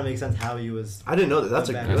kind of makes sense how he was. I didn't know that. That's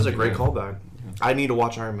a great Yeah. callback. I need to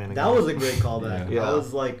watch Iron Man again. That was a great callback. Yeah. I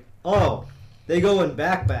was like, oh, they going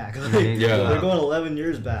back. Like, Yeah. they're going 11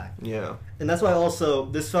 years back. Yeah. And that's why also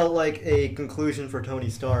this felt like a conclusion for Tony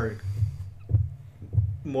Stark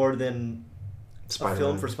more than Spider-Man. a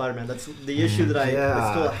film for Spider-Man. That's the issue that I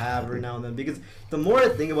Yeah. still have every now and then, because the more I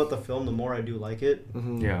think about the film, the more I do like it.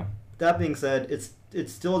 Mhm. Yeah. That being said, it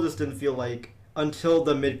still just didn't feel like, until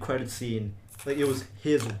the mid-credit scene, like it was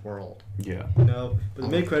his world, Yeah. you know? But the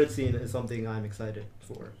mid-credit scene is something I'm excited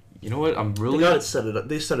for. You know what? I'm They really got it set it up.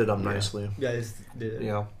 They set it up nicely. Yeah,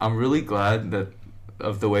 Yeah. I'm really glad that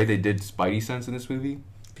of the way they did Spidey sense in this movie,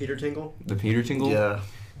 Peter Tingle? the Peter Tingle. Yeah.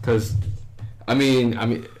 Because, I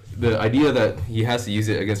mean, the idea that he has to use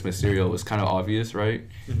it against Mysterio was kind of obvious, right?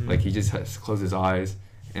 Mhm. Like he just has to close his eyes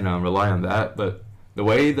and rely on that. But the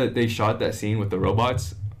way that they shot that scene with the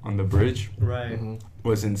robots on the bridge Right. Mhm.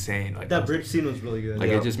 was insane. Like That bridge scene was really good. like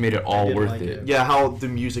Yeah. it just made it I all did worth like it. it. Yeah, how the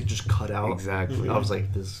music just cut out. Exactly. I was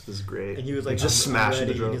like, this is great. And he was like, just I'm smashing ready.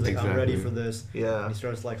 the And drums. he's like, I'm ready Exactly. for this. Yeah. And he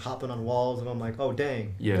starts like hopping on walls, and I'm like, oh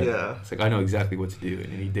dang, Yeah. Yeah. It's like I know exactly what to do,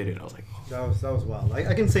 and then he did it. I was like, oh. that was wild.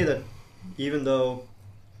 I can say that even though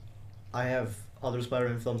I have other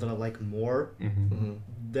Spider-Man films that I like more Mhm.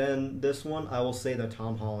 than this one, I will say that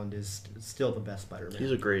Tom Holland is still the best Spider-Man.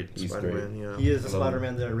 He's a great He's Spider-Man. Yeah. He is the I love him.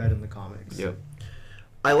 Spider-Man that I read in the comics. Yep.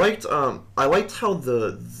 I liked how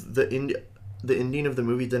the ending of the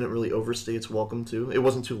movie didn't really overstay its welcome too. It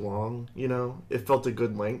wasn't too long, you know. It felt a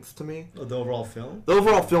good length to me. The overall film. The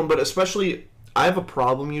overall film, but especially I have a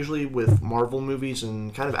problem usually with Marvel movies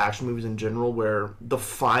and kind of action movies in general where the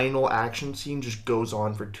final action scene just goes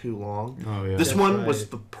on for too long. Oh yeah. This That's one right. was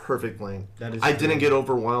the perfect length. That is I true. didn't get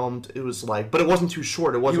overwhelmed. It was like, but it wasn't too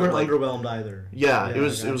short. It You wasn't weren't like underwhelmed either. yeah, I it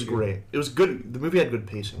was got you. great. It was good. The movie had good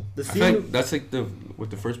pacing. The I scene. feel like that's like with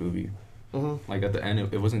the first movie. Mm-hmm. Like at the end,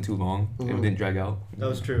 it wasn't too long. It Mhm. didn't drag out. That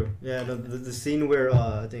was true. Yeah, the scene where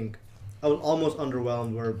I think I was almost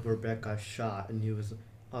underwhelmed where Beck got shot and he was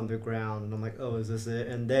on the ground, and I'm like, oh, is this it?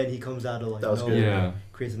 And then he comes out of like That was nowhere, good. Yeah.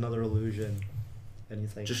 creates another illusion, and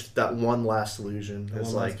he's like, Just that one last illusion the is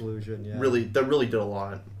one last like illusion, yeah. really did a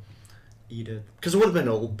lot. eat it. Because it would have been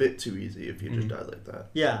a bit too easy if you just Mhm. died like that.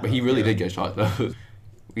 Yeah, But he really yeah. did get shot though.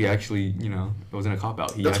 We actually, it wasn't a cop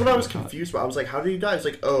out. That's what I was confused about. I was like, how did he die? It's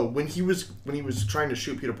like, oh, when he was trying to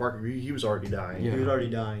shoot Peter Parker, he was already dying. Yeah. He was already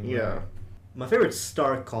dying. Yeah. My favorite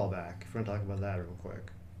Stark callback. If we're gonna talk about that real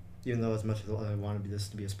quick, even though as much as I want this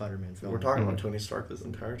to be a Spider-Man film, We're talking about Tony Stark this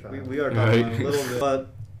entire time. We are talking Right. about it a little bit,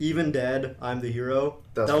 but even dead, I'm the hero.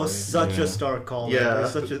 That's that was funny. such Yeah. a stark call. Yeah. That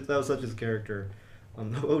was such his character.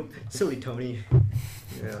 Oh, silly Tony.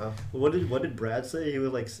 Yeah. What did Brad say? He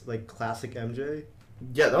was like classic MJ.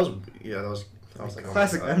 Yeah, that was like, oh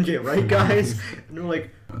Classic my God. MJ, right, guys? And we're like,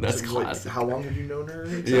 That's So, like, classic. how long have you known her?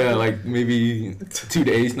 Yeah, like maybe 2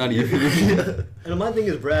 days, not even. and my thing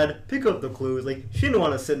is, Brad, pick up the clues. Like, she didn't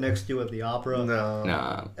want to sit next to you at the opera. No.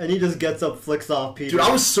 Nah. And he just gets up, flicks off Peter. Dude,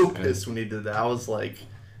 I was so pissed when he did that. I was like,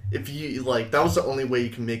 if you like, that was the only way you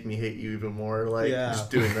can make me hate you even more. Like, Yeah. just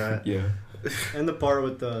doing that. Yeah. And the part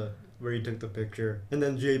with where he took the picture, and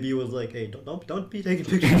then JB was like, "Hey, don't be taking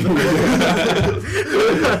pictures."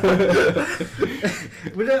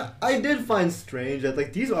 Which I did find strange that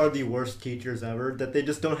like these are the worst teachers ever. That they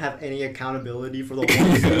just don't have any accountability for the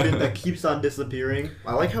one student that keeps on disappearing.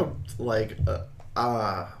 I like how like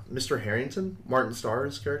Mr. Harrington, Martin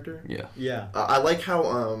Starr's character. Yeah. Yeah. I like how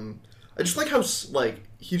I just like how like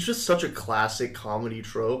he's just such a classic comedy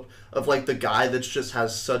trope of like the guy that's just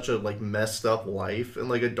has such a like messed up life and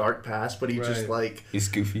like a dark past, but he just Right. like He's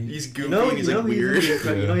goofy. he's goofy, You know, and he's you know like he's weird.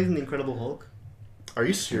 you know he's in the Incredible Hulk. Are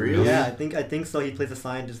you serious? Yeah, I think so. He plays a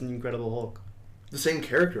scientist in the Incredible Hulk. The same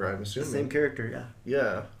character, I'm The assuming. same character, yeah.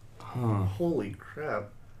 Yeah. Huh. Holy crap.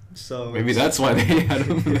 So Maybe that's why they had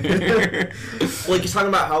him there. Like he's talking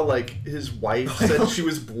about how like his wife said she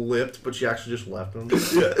was blipped, but she actually just left him.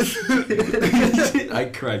 Yeah.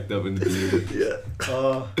 I cracked up in the theater.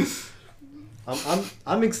 Yeah.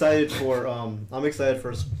 I'm excited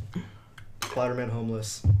for Spider-Man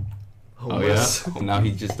Homeless. Oh yeah. Now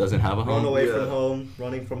he just doesn't have a Run home. away Yeah. from home,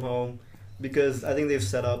 running from home, because I think they've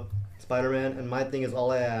set up Spider-Man, and my thing is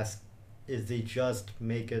all I ask is they just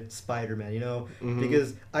make it Spider-Man, you know, Mhm.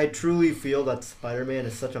 because I truly feel that Spider-Man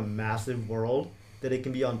is such a massive world that it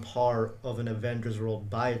can be on par of an Avengers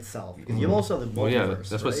world by itself. Because you Mhm. also have the Well, yeah, multiverse,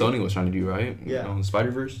 that's what right? Sony was trying to do, right? Yeah.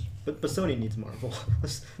 Spider Verse. But Sony needs Marvel.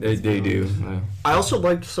 They do. Yeah. I also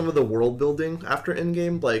liked some of the world building after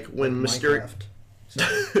Endgame, like when Mysterio Minecraft.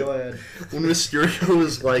 Sorry, go ahead. when Mysterio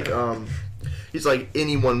was like he's like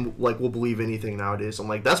anyone like will believe anything nowadays. I'm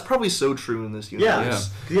like that's probably so true in this Yeah, universe.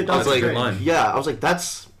 'cause he had I was Doctor like, Strange. line. yeah, I was like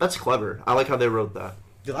that's clever. I like how they wrote that.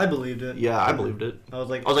 'Cause I believed it. Yeah, I believed it. I was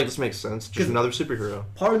like, This makes sense. Just 'Cause- another superhero.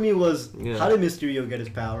 part of me was, Yeah. how did Mysterio get his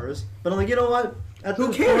powers? But I'm like, you know what? At Who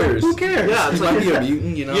this cares? point, who cares? Yeah, He it's might like be a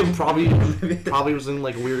mutant, you know. Yeah, probably was in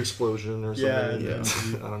like a weird explosion or something. Yeah.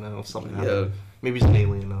 I don't know, something Yeah. happened. Maybe he's an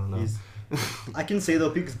alien. I don't know. He's- I can say though,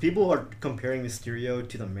 because people are comparing Mysterio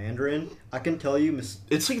to the Mandarin. I can tell you,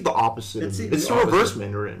 It's like the opposite. It's It's the the reverse opposite.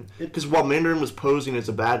 Mandarin. It- Because while Mandarin was posing as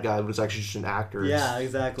a bad guy, it was actually just an actor. yeah, It's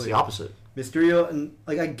exactly. the opposite. Mysterio, and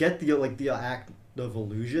like I get the act of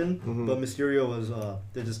illusion, Mhm. but Mysterio was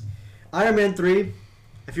they just Iron Man 3.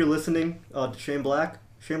 If you're listening, to Shane Black,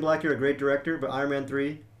 you're a great director, but Iron Man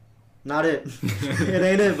 3, not it. It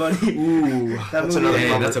ain't it, buddy. Ooh, That that's movie- another Hey,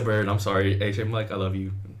 bummer. that's a bird. I'm sorry. Hey, Shane Black, I love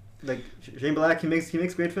you. Like Shane Black, he makes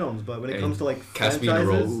great films, but when it Hey, comes to like cast me in the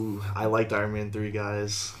franchises, role. Ooh, I liked Iron Man 3,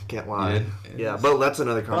 guys. Can't lie. Yeah. Yeah, but that's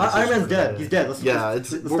another Well, conversation. Iron Man's for dead. another He's day. dead.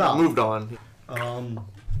 Let's stop. Moved on.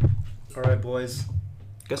 All right, boys.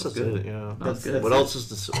 Guess that's good. it. Yeah. That's good. What else is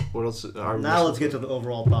this? What else? Are we Now let's missing? get to the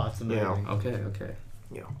overall thoughts and Yeah. rating. Okay.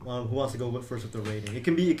 Yeah. Who wants to go first with the rating? It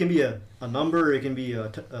can be a number. It can be a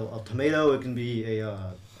tomato. It can be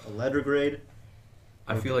a letter grade.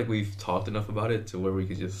 I feel like we've talked enough about it to where we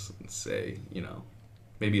could just say,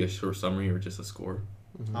 maybe a short summary or just a score.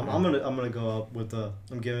 I'm gonna go up with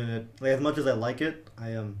I'm giving it like as much as I like it. I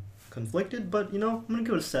am conflicted, but I'm gonna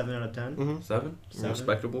give it a 7 out of 10. Mhm. 7? Seven.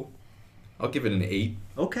 Respectable. I'll give it an 8.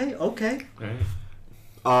 Okay. Alright.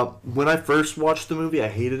 When I first watched the movie, I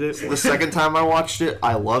hated it. The second time I watched it,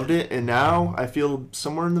 I loved it, and now I feel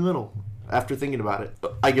somewhere in the middle. After thinking about it,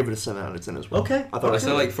 I give it a 7 out of 10 as well. Okay. I But thought I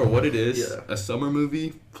said, like, for what it is, Yeah. a summer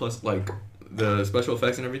movie plus, like, the special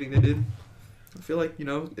effects and everything they did, I feel like,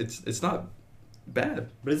 it's not bad.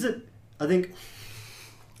 But is it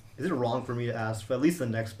wrong for me to ask for at least the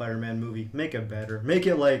next Spider-Man movie? Make it better. Make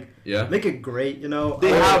it Yeah. Make it great. They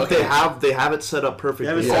okay. have it set up perfectly.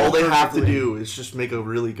 They have it set All up they have to perfectly. do is just make a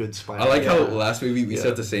really good Spider. I like how Yeah. last movie we Yeah.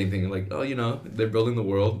 said the same thing, like, they're building the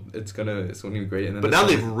world, it's gonna be great, and then But this now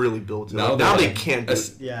one- they've really built it. Now Now they're they can't do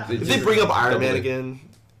it. Yeah. they If just they bring up Iron double Man it. again,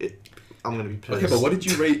 I'm gonna be pissed. Okay, but what did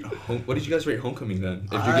you rate? What did you guys rate Homecoming then?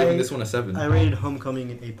 If you're I- giving this one a 7, I rated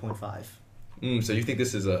Homecoming an 8.5. So you think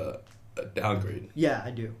this is a downgrade? Yeah,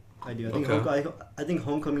 I do. I think Okay. I think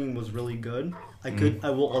Homecoming was really good. I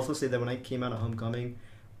will also say that when I came out of Homecoming,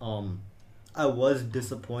 I was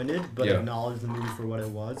disappointed, but Yeah. acknowledged the movie for what it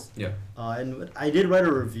was. Yeah. And I did write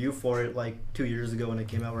a review for it like 2 years ago when it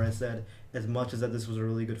came out, where I said, as much as that this was a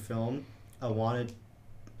really good film, I wanted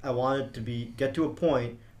I want it to get to a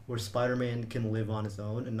point where Spider-Man can live on his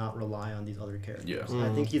own and not rely on these other characters. Yeah. And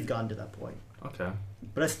I think he's gotten to that point. Okay.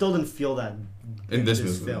 But I still didn't feel that In this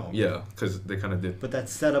movie, film. yeah, because they kind of did. But that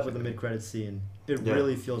setup with the mid-credit scene, it Yeah.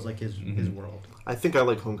 really feels like his Mhm. world. I think I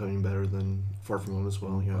like Homecoming better than Far From Home as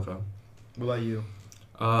well. Yeah. Okay. What about you?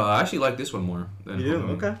 I actually like this one more than You do?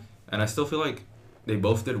 Homecoming. Okay. And I still feel like they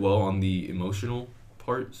both did well on the emotional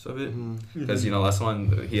parts of it. Mhm. Because, you know, last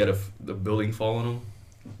one, he had the building fall on him.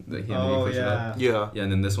 That he had to be Oh, pushing yeah. up. Yeah. Yeah,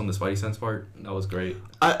 and then this one, the Spidey Sense part, that was great.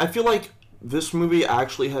 I feel like this movie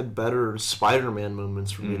actually had better Spider-Man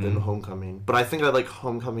moments for me than Mhm. Homecoming. But I think I like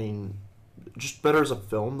Homecoming just better as a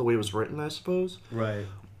film, the way it was written, I suppose. Right.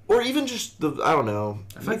 Or even just I don't know.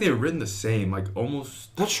 I feel like they were written the same, like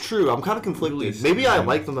almost. That's true. I'm kind of conflicted. Really Maybe I same.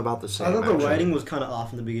 like them about the same. I thought the actually. writing was kind of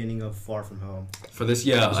off in the beginning of Far From Home. For this,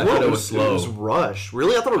 yeah, I Well, thought it was slow. It was rushed.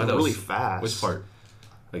 Really? I thought it was I thought it really was- fast. Which part?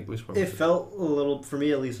 Like, which part? It was felt a little, for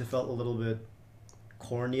me at least, it felt a little bit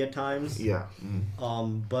corny at times. Yeah.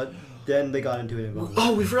 But then they got into it. And got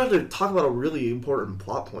Oh, we forgot to talk about a really important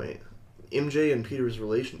plot point. MJ and Peter's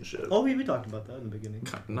relationship. Oh, we talked about that in the beginning.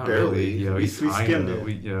 Not Barely. really. Yeah, We skimmed it.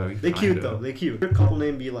 We They cute though. They cute. Their couple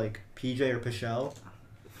name be like PJ or Pichelle.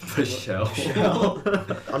 Michelle.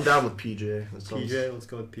 Pichelle. I'm down with PJ. That sounds- PJ. Let's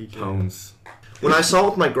go with PJ. Tones. When I saw it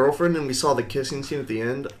with my girlfriend and we saw the kissing scene at the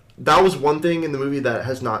end, that was one thing in the movie that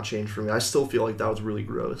has not changed for me. I still feel like that was really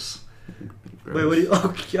gross. Wait, what do you?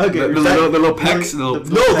 Okay. The little pecs, the little-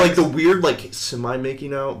 No, like the weird, like semi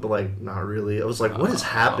making out, but like not really. I was like, what is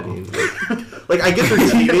happening? Like, I get they're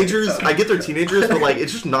teenagers. But like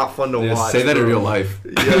it's just not fun to Yeah, watch. say that in bro. real life.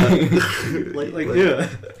 Yeah. like yeah.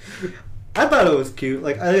 I thought it was cute.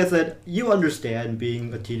 Like I said, you understand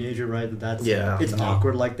being a teenager, right? That's Yeah. It's Yeah.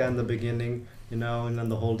 awkward like that in the beginning, you know, and then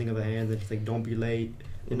the holding of the hands. And it's like, don't be late,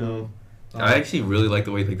 you know. I actually really like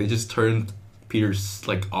the way like they just turned Peter's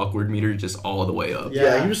like awkward meter just all the way up.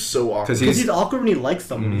 Yeah, he was so awkward. 'Cause Because he's awkward when he likes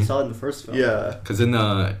someone. You Mhm. saw it in the first film. Yeah. Because in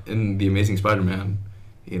the Amazing Spider-Man,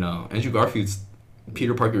 you know, Andrew Garfield's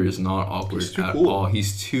Peter Parker is not awkward He's too at cool. all.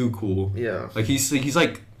 He's too cool. Yeah. Like he's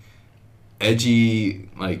like edgy,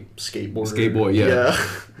 like Skateboard. Yeah.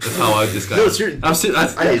 that's how I this guy. No, seriously.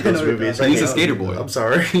 I hate those I know movies. that. I He's hate a skater them. boy. I'm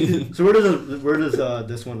sorry. So where does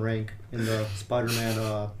this one rank in the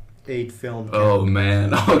Spider-Man 8 film? Oh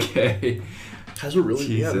man, okay. Has a really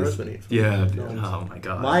Jesus. resonate. Yeah. Films. Oh my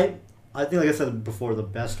god. I think, like I said before, the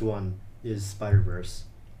best one is Spider-Verse.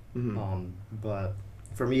 Mhm. But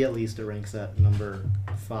for me, at least, it ranks at number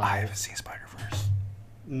 5. I haven't seen Spider-Verse.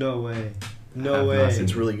 No way. I No have way. not seen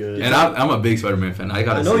It's really good. And I'm a big Spider-Man fan. I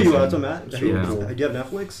gotta. I know see you some- are. That's what Matt. It's Do you really cool. do you have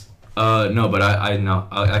Netflix? No, but I know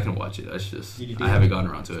I can watch it. It's just You do? I haven't gotten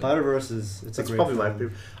around to it. Spider-Verse it's a That's great probably my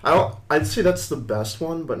film. favorite. I'd say that's the best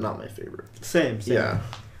one, but not my favorite. Same. Yeah.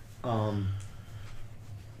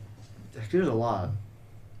 Actually, there's a lot.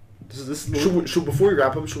 This is Should before we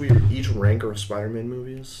wrap up, should we each rank our Spider-Man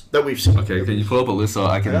movies that we've seen? Okay, can you pull up a list so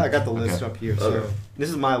I can? I got the list okay. up here. So Okay. this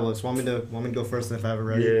is my list. Want me to go first if I have it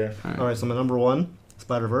ready? Yeah. All right. So my number 1,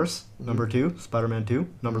 Spider-Verse. Number 2, Spider-Man 2.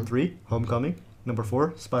 Number 3, Homecoming. Number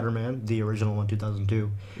 4, Spider-Man, the original one,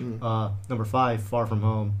 2002. Number 5, Far From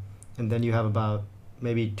Home. And then you have about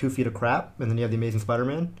maybe 2 feet of crap, and then you have the Amazing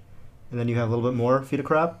Spider-Man, and then you have a little bit more feet of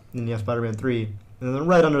crap, and then you have Spider-Man 3, and then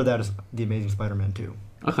right under that is the Amazing Spider-Man 2.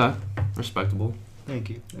 Okay, respectable. Thank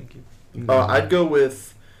you. I'd go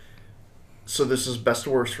with. So this is best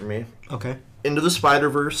to worst for me. Okay. Into the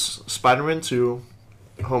Spider-Verse, Spider-Man 2,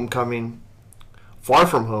 Homecoming, Far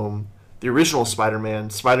From Home, the original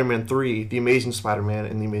Spider-Man, Spider-Man 3, The Amazing Spider-Man,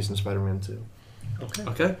 and The Amazing Spider-Man 2. Okay.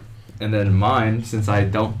 Okay, and then mine, since I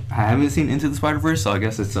haven't seen Into the Spider-Verse, so I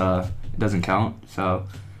guess it doesn't count. So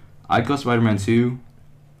I'd go Spider-Man 2,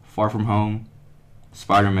 Far From Home,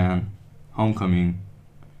 Spider-Man, Homecoming,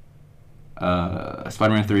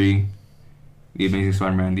 Spider-Man 3, The Amazing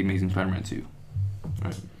Spider-Man, The Amazing Spider-Man 2.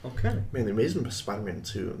 Right. Okay. Man, The Amazing Spider-Man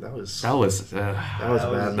 2, that was That was a bad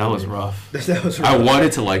that was movie. rough. That was I really-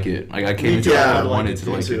 wanted to like it. Like I came Me into too. it, Yeah, I I wanted liked to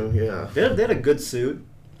Me like too, it. yeah. They had a good suit,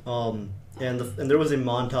 and there was a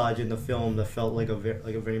montage in the film that felt like a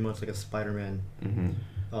very much like a Spider-Man Mm-hmm.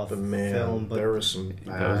 But man, film, but there was some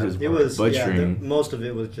That was bad... just- it was butchering. most of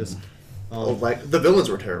it was just. like, the villains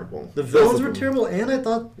were terrible. The Both villains of were them. terrible, and I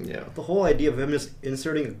thought Yeah. the whole idea of him just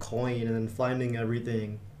inserting a coin and then finding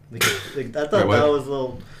everything. Like, I thought Wait, what? that was a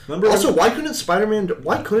little. Remember? Also, why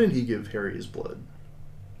couldn't he give Harry his blood?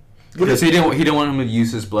 Because he didn't want him to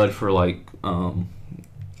use his blood for like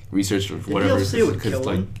research or Did whatever. DLC would kill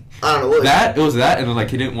like him? I don't know. Look, that it was that, and then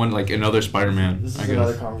like he didn't want like another Spider-Man. This I is guess.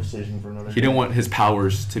 another conversation for another. He didn't want his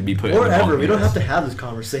powers to be put. Or in the ever. wrong We don't hands. have to have this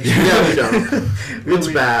conversation. Yeah, we don't. It's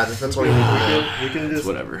We- bad. That's all you need to do. We can It's just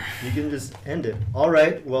whatever. you can just end it. All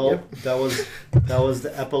right. Well, Yep. that was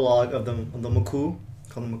the epilogue of the Maku,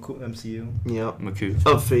 called the Maku MCU. Yeah. Maku.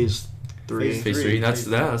 Of phase 3. Phase Phase three. 3. That's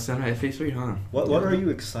phase 3, huh? What are you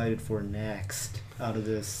excited for next out of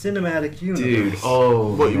this cinematic universe? Dude,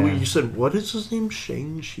 oh, What man. you said? What is his name?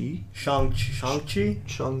 Shang-Chi? Shang-Chi? Shang-Chi?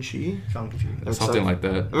 Shang-Chi. I'm Something excited- like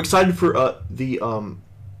that. I'm excited for the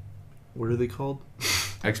what are they called?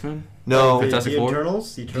 X-Men? No, The Fantastic Four?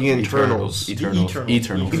 Internals? The Eternals. Eternals. The Eternals. Eternals.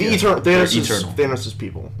 Eternals. The Yeah. Eternal. They're Thanos' eternal. Thanos'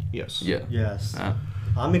 people. Yes. Yeah. Yes. Uh,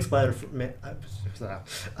 I'm excited for.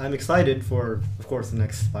 I'm excited for, of course, the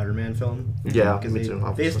next Spider-Man film. Yeah, because me they, too. they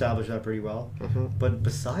Obviously. established that pretty well. Mhm. But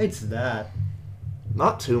besides that,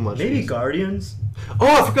 Not too much. maybe Guardians. Oh,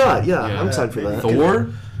 I forgot. Yeah, Yeah. I'm excited for Maybe that. Thor?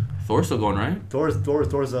 Thor's still going, right? Thor's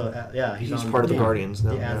a yeah. He's He's on part of the yeah, Guardians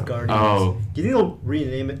now. The yeah. Asgardians. Oh. Do you think they'll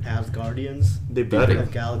rename it Asgardians? They better.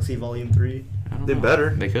 Of Galaxy Volume 3. I don't They know.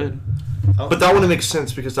 better. They could. Oh, But that wouldn't make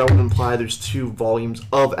sense because that would imply there's 2 volumes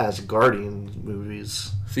of Asgardian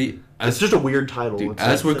movies. See, It's as just a weird title. dude, It's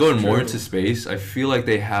as like- we're going more true. into space, I feel like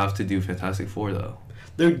they have to do Fantastic Four though.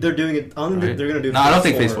 they're doing it. I don't think Right. they're gonna do. No, I don't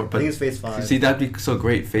think Phase 4, I but- think it's Phase 5. See, that'd be so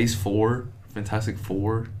great. Phase 4, Fantastic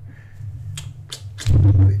Four.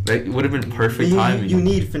 That would have been perfect timing. You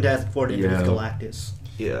need Fantastic Four to introduce Yeah. Galactus.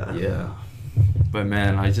 yeah. Yeah. But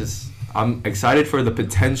man, I'm excited for the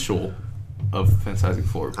potential of Fantastic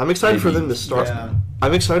Four. I'm excited for Maybe. them to start. Yeah.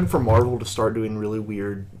 I'm excited for Marvel to start doing really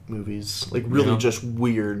weird movies, like really Yeah. just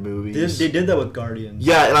weird movies. They did that with Guardians.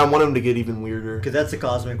 Yeah, and I want them to get even weirder. Because that's the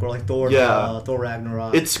cosmic world, like Thor. Yeah. Thor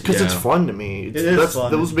Ragnarok. It's because it's Yeah. fun to me. It's, It is that's,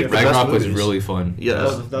 fun. Those It's make the best Ragnarok was movies. really fun. Yeah.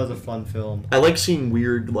 that was a fun film. I like seeing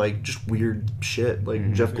weird, like just weird shit, like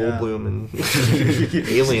Mhm. Jeff Yeah. Goldblum and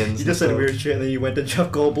aliens. You and just said stuff. weird shit, and then you went to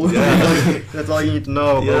Jeff Goldblum. Yeah. That's all you need to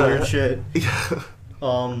know about Yeah. weird shit. Yeah.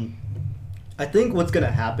 I think what's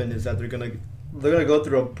gonna happen is that they're gonna go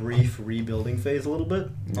through a brief rebuilding phase a little bit.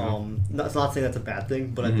 Yeah. It's not saying that's a bad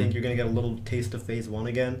thing, but I Mhm. think you're gonna get a little taste of Phase 1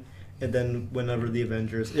 again, and then whenever the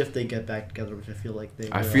Avengers, if they get back together, which I feel like they,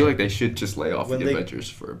 I feel like they should just lay off When the they- Avengers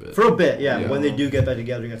for a bit. for a bit, yeah. Yeah. When they do get back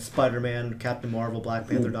together, you got Spider-Man, Captain Marvel, Black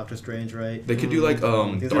Panther, Doctor Strange, right? They could do like These are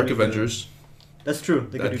Dark really good. Avengers. That's true.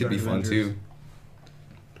 They That do could be Dark fun Avengers. too.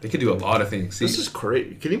 They could do a lot of things. See, This is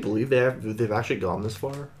great. Can you believe they've actually gone this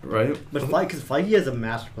far? right? But because Feige has a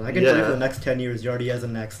master plan. I can tell you Yeah. for the next 10 years, he already has a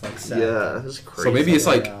next like set. Yeah, this is crazy. So maybe it's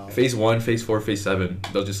like Wow. Phase 1, Phase 4, Phase 7.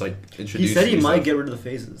 They'll just like introduce. He said he new might stuff. get rid of the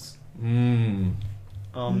phases. Mm.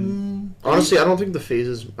 Honestly, I don't think the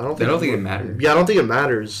phases. I don't think it matters. Yeah, I don't think it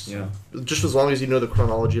matters. Yeah. Just as long as you know the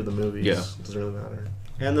chronology of the movies. Yeah. It doesn't really matter.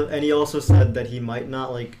 And he also said that he might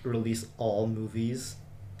not like release all movies,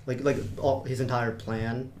 like all his entire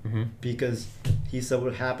plan, Mm-hmm. because he said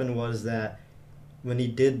what happened was that when he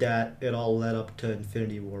did that, it all led up to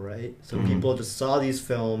Infinity War, right? So Mhm. people just saw these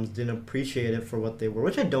films, didn't appreciate it for what they were,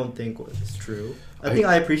 which I don't think is true. I I- think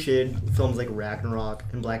I appreciated films like Ragnarok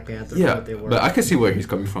and Black Panther for Yeah, what they were. but I can see where he's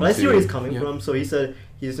coming from. But I see too. where he's coming Yeah. from. So he said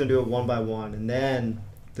he's gonna do it one by one, and then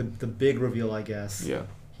the big reveal, I guess. Yeah.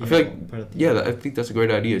 he I feel will like put at the yeah, end. I think that's a great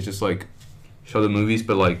idea. It's just like show the movies,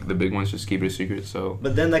 but like the big ones, just keep it a secret. So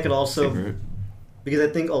But then that could also, secret. because I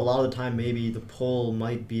think a lot of the time maybe the pull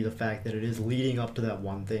might be the fact that it is leading up to that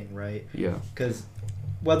one thing, right? Yeah. Because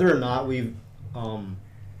whether or not we've,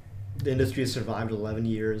 the industry has survived 11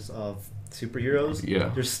 years of superheroes, Yeah.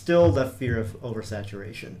 there's still that fear of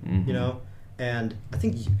oversaturation, Mhm. you know? And I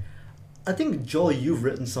think Joel, you've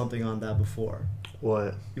written something on that before.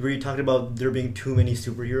 What? Where you talked about there being too many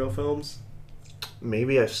superhero films.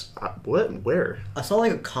 Maybe what? Where? I saw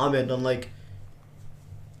like a comment on like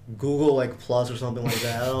Google like Plus or something like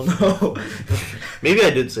that. I don't know. Maybe I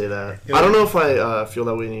did say that. Yeah. I don't know if I feel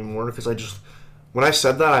that way anymore because when I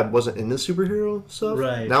said that I wasn't into superhero stuff.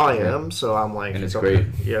 Right. Now I Yeah. am, so I'm like. And it's okay.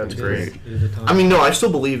 great. Yeah, it's It great. is- it is a ton. I mean, no, I still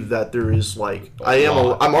believe that there is like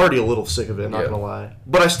I'm already a little sick of it. Not Yeah. gonna lie,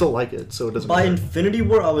 but I still like it, so it doesn't. By matter. Infinity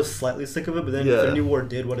War, I was slightly sick of it, but then Yeah. Infinity War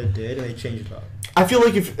did what it did, and they changed it up. I feel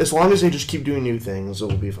like as long as they just keep doing new things, it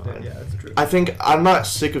will be fine. Yeah, that's true. I think I'm not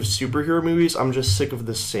sick of superhero movies. I'm just sick of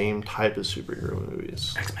the same type of superhero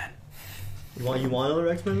movies. X-Men. You want another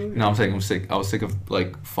X-Men movie? No, I'm saying I'm sick. I was sick of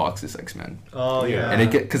like Fox's X-Men. Oh yeah. And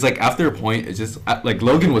it because like after a point, it just like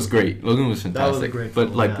Logan was great. Logan was That was a fantastic. great but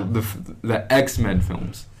film, like yeah. the X-Men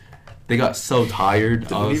films, they got so tired.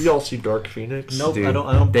 Did any of y'all see Dark Phoenix? Nope. Dude, I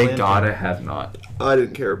don't They plan gotta to. have not. I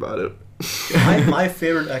didn't care about it. my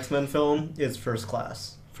favorite X-Men film is First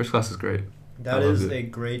Class. First Class is great. That loved is it. a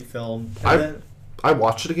great film. And I- then- I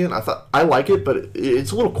watched it again. I thought I like it, but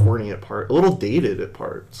it's a little corny at part, a little dated at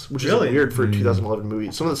parts, which Really? is weird for a Mm. 2011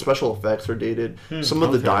 movie. Some of the special effects are dated. Some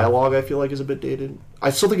of the okay. dialogue I feel like is a bit dated.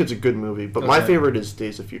 I still think it's a good movie, but my Okay. favorite is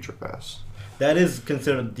Days of Future Past. that is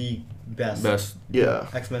considered the best, Best. Yeah.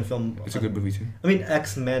 X-Men film. It's a good movie too. I mean,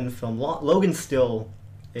 X-Men film. Logan's still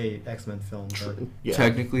a X-Men film. But Yeah.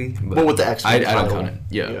 Technically, But with the X-Men I don't title. count it.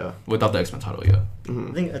 Yeah. Yeah. Without the X-Men title, yeah.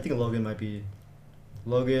 Mhm. I think Logan might be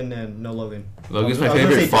Logan and no Logan. Logan's I my was gonna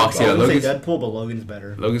favorite say Fox. Deadpool. Yeah, I was gonna Logan's say Deadpool, but Logan's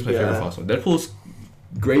better. Logan's my Yeah. favorite Fox one. Deadpool's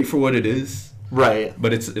great for what it is, Right.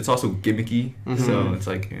 but it's also gimmicky. Mhm. So it's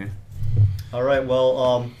like, eh. All right,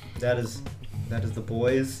 well, that is the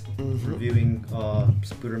boys Mhm. reviewing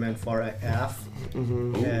Spooderman Far Af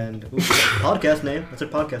Mhm. and podcast name. What's our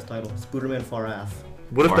podcast title? Spooderman Far Af.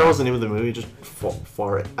 What if Far that Af. was the name of the movie? Just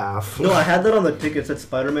far af. No, I had that on the ticket. It said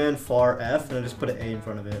Spider-Man Far F, and I just put an A in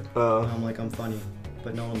front of it. Uh, And I'm like, I'm funny,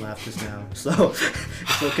 but no one laughed just now, so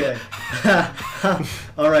it's okay.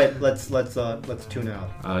 All right, let's tune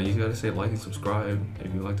out. You gotta say like and subscribe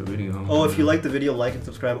if you like the video. Oh, if you like the video, like and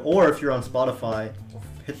subscribe, or if you're on Spotify,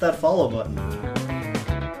 hit that follow button.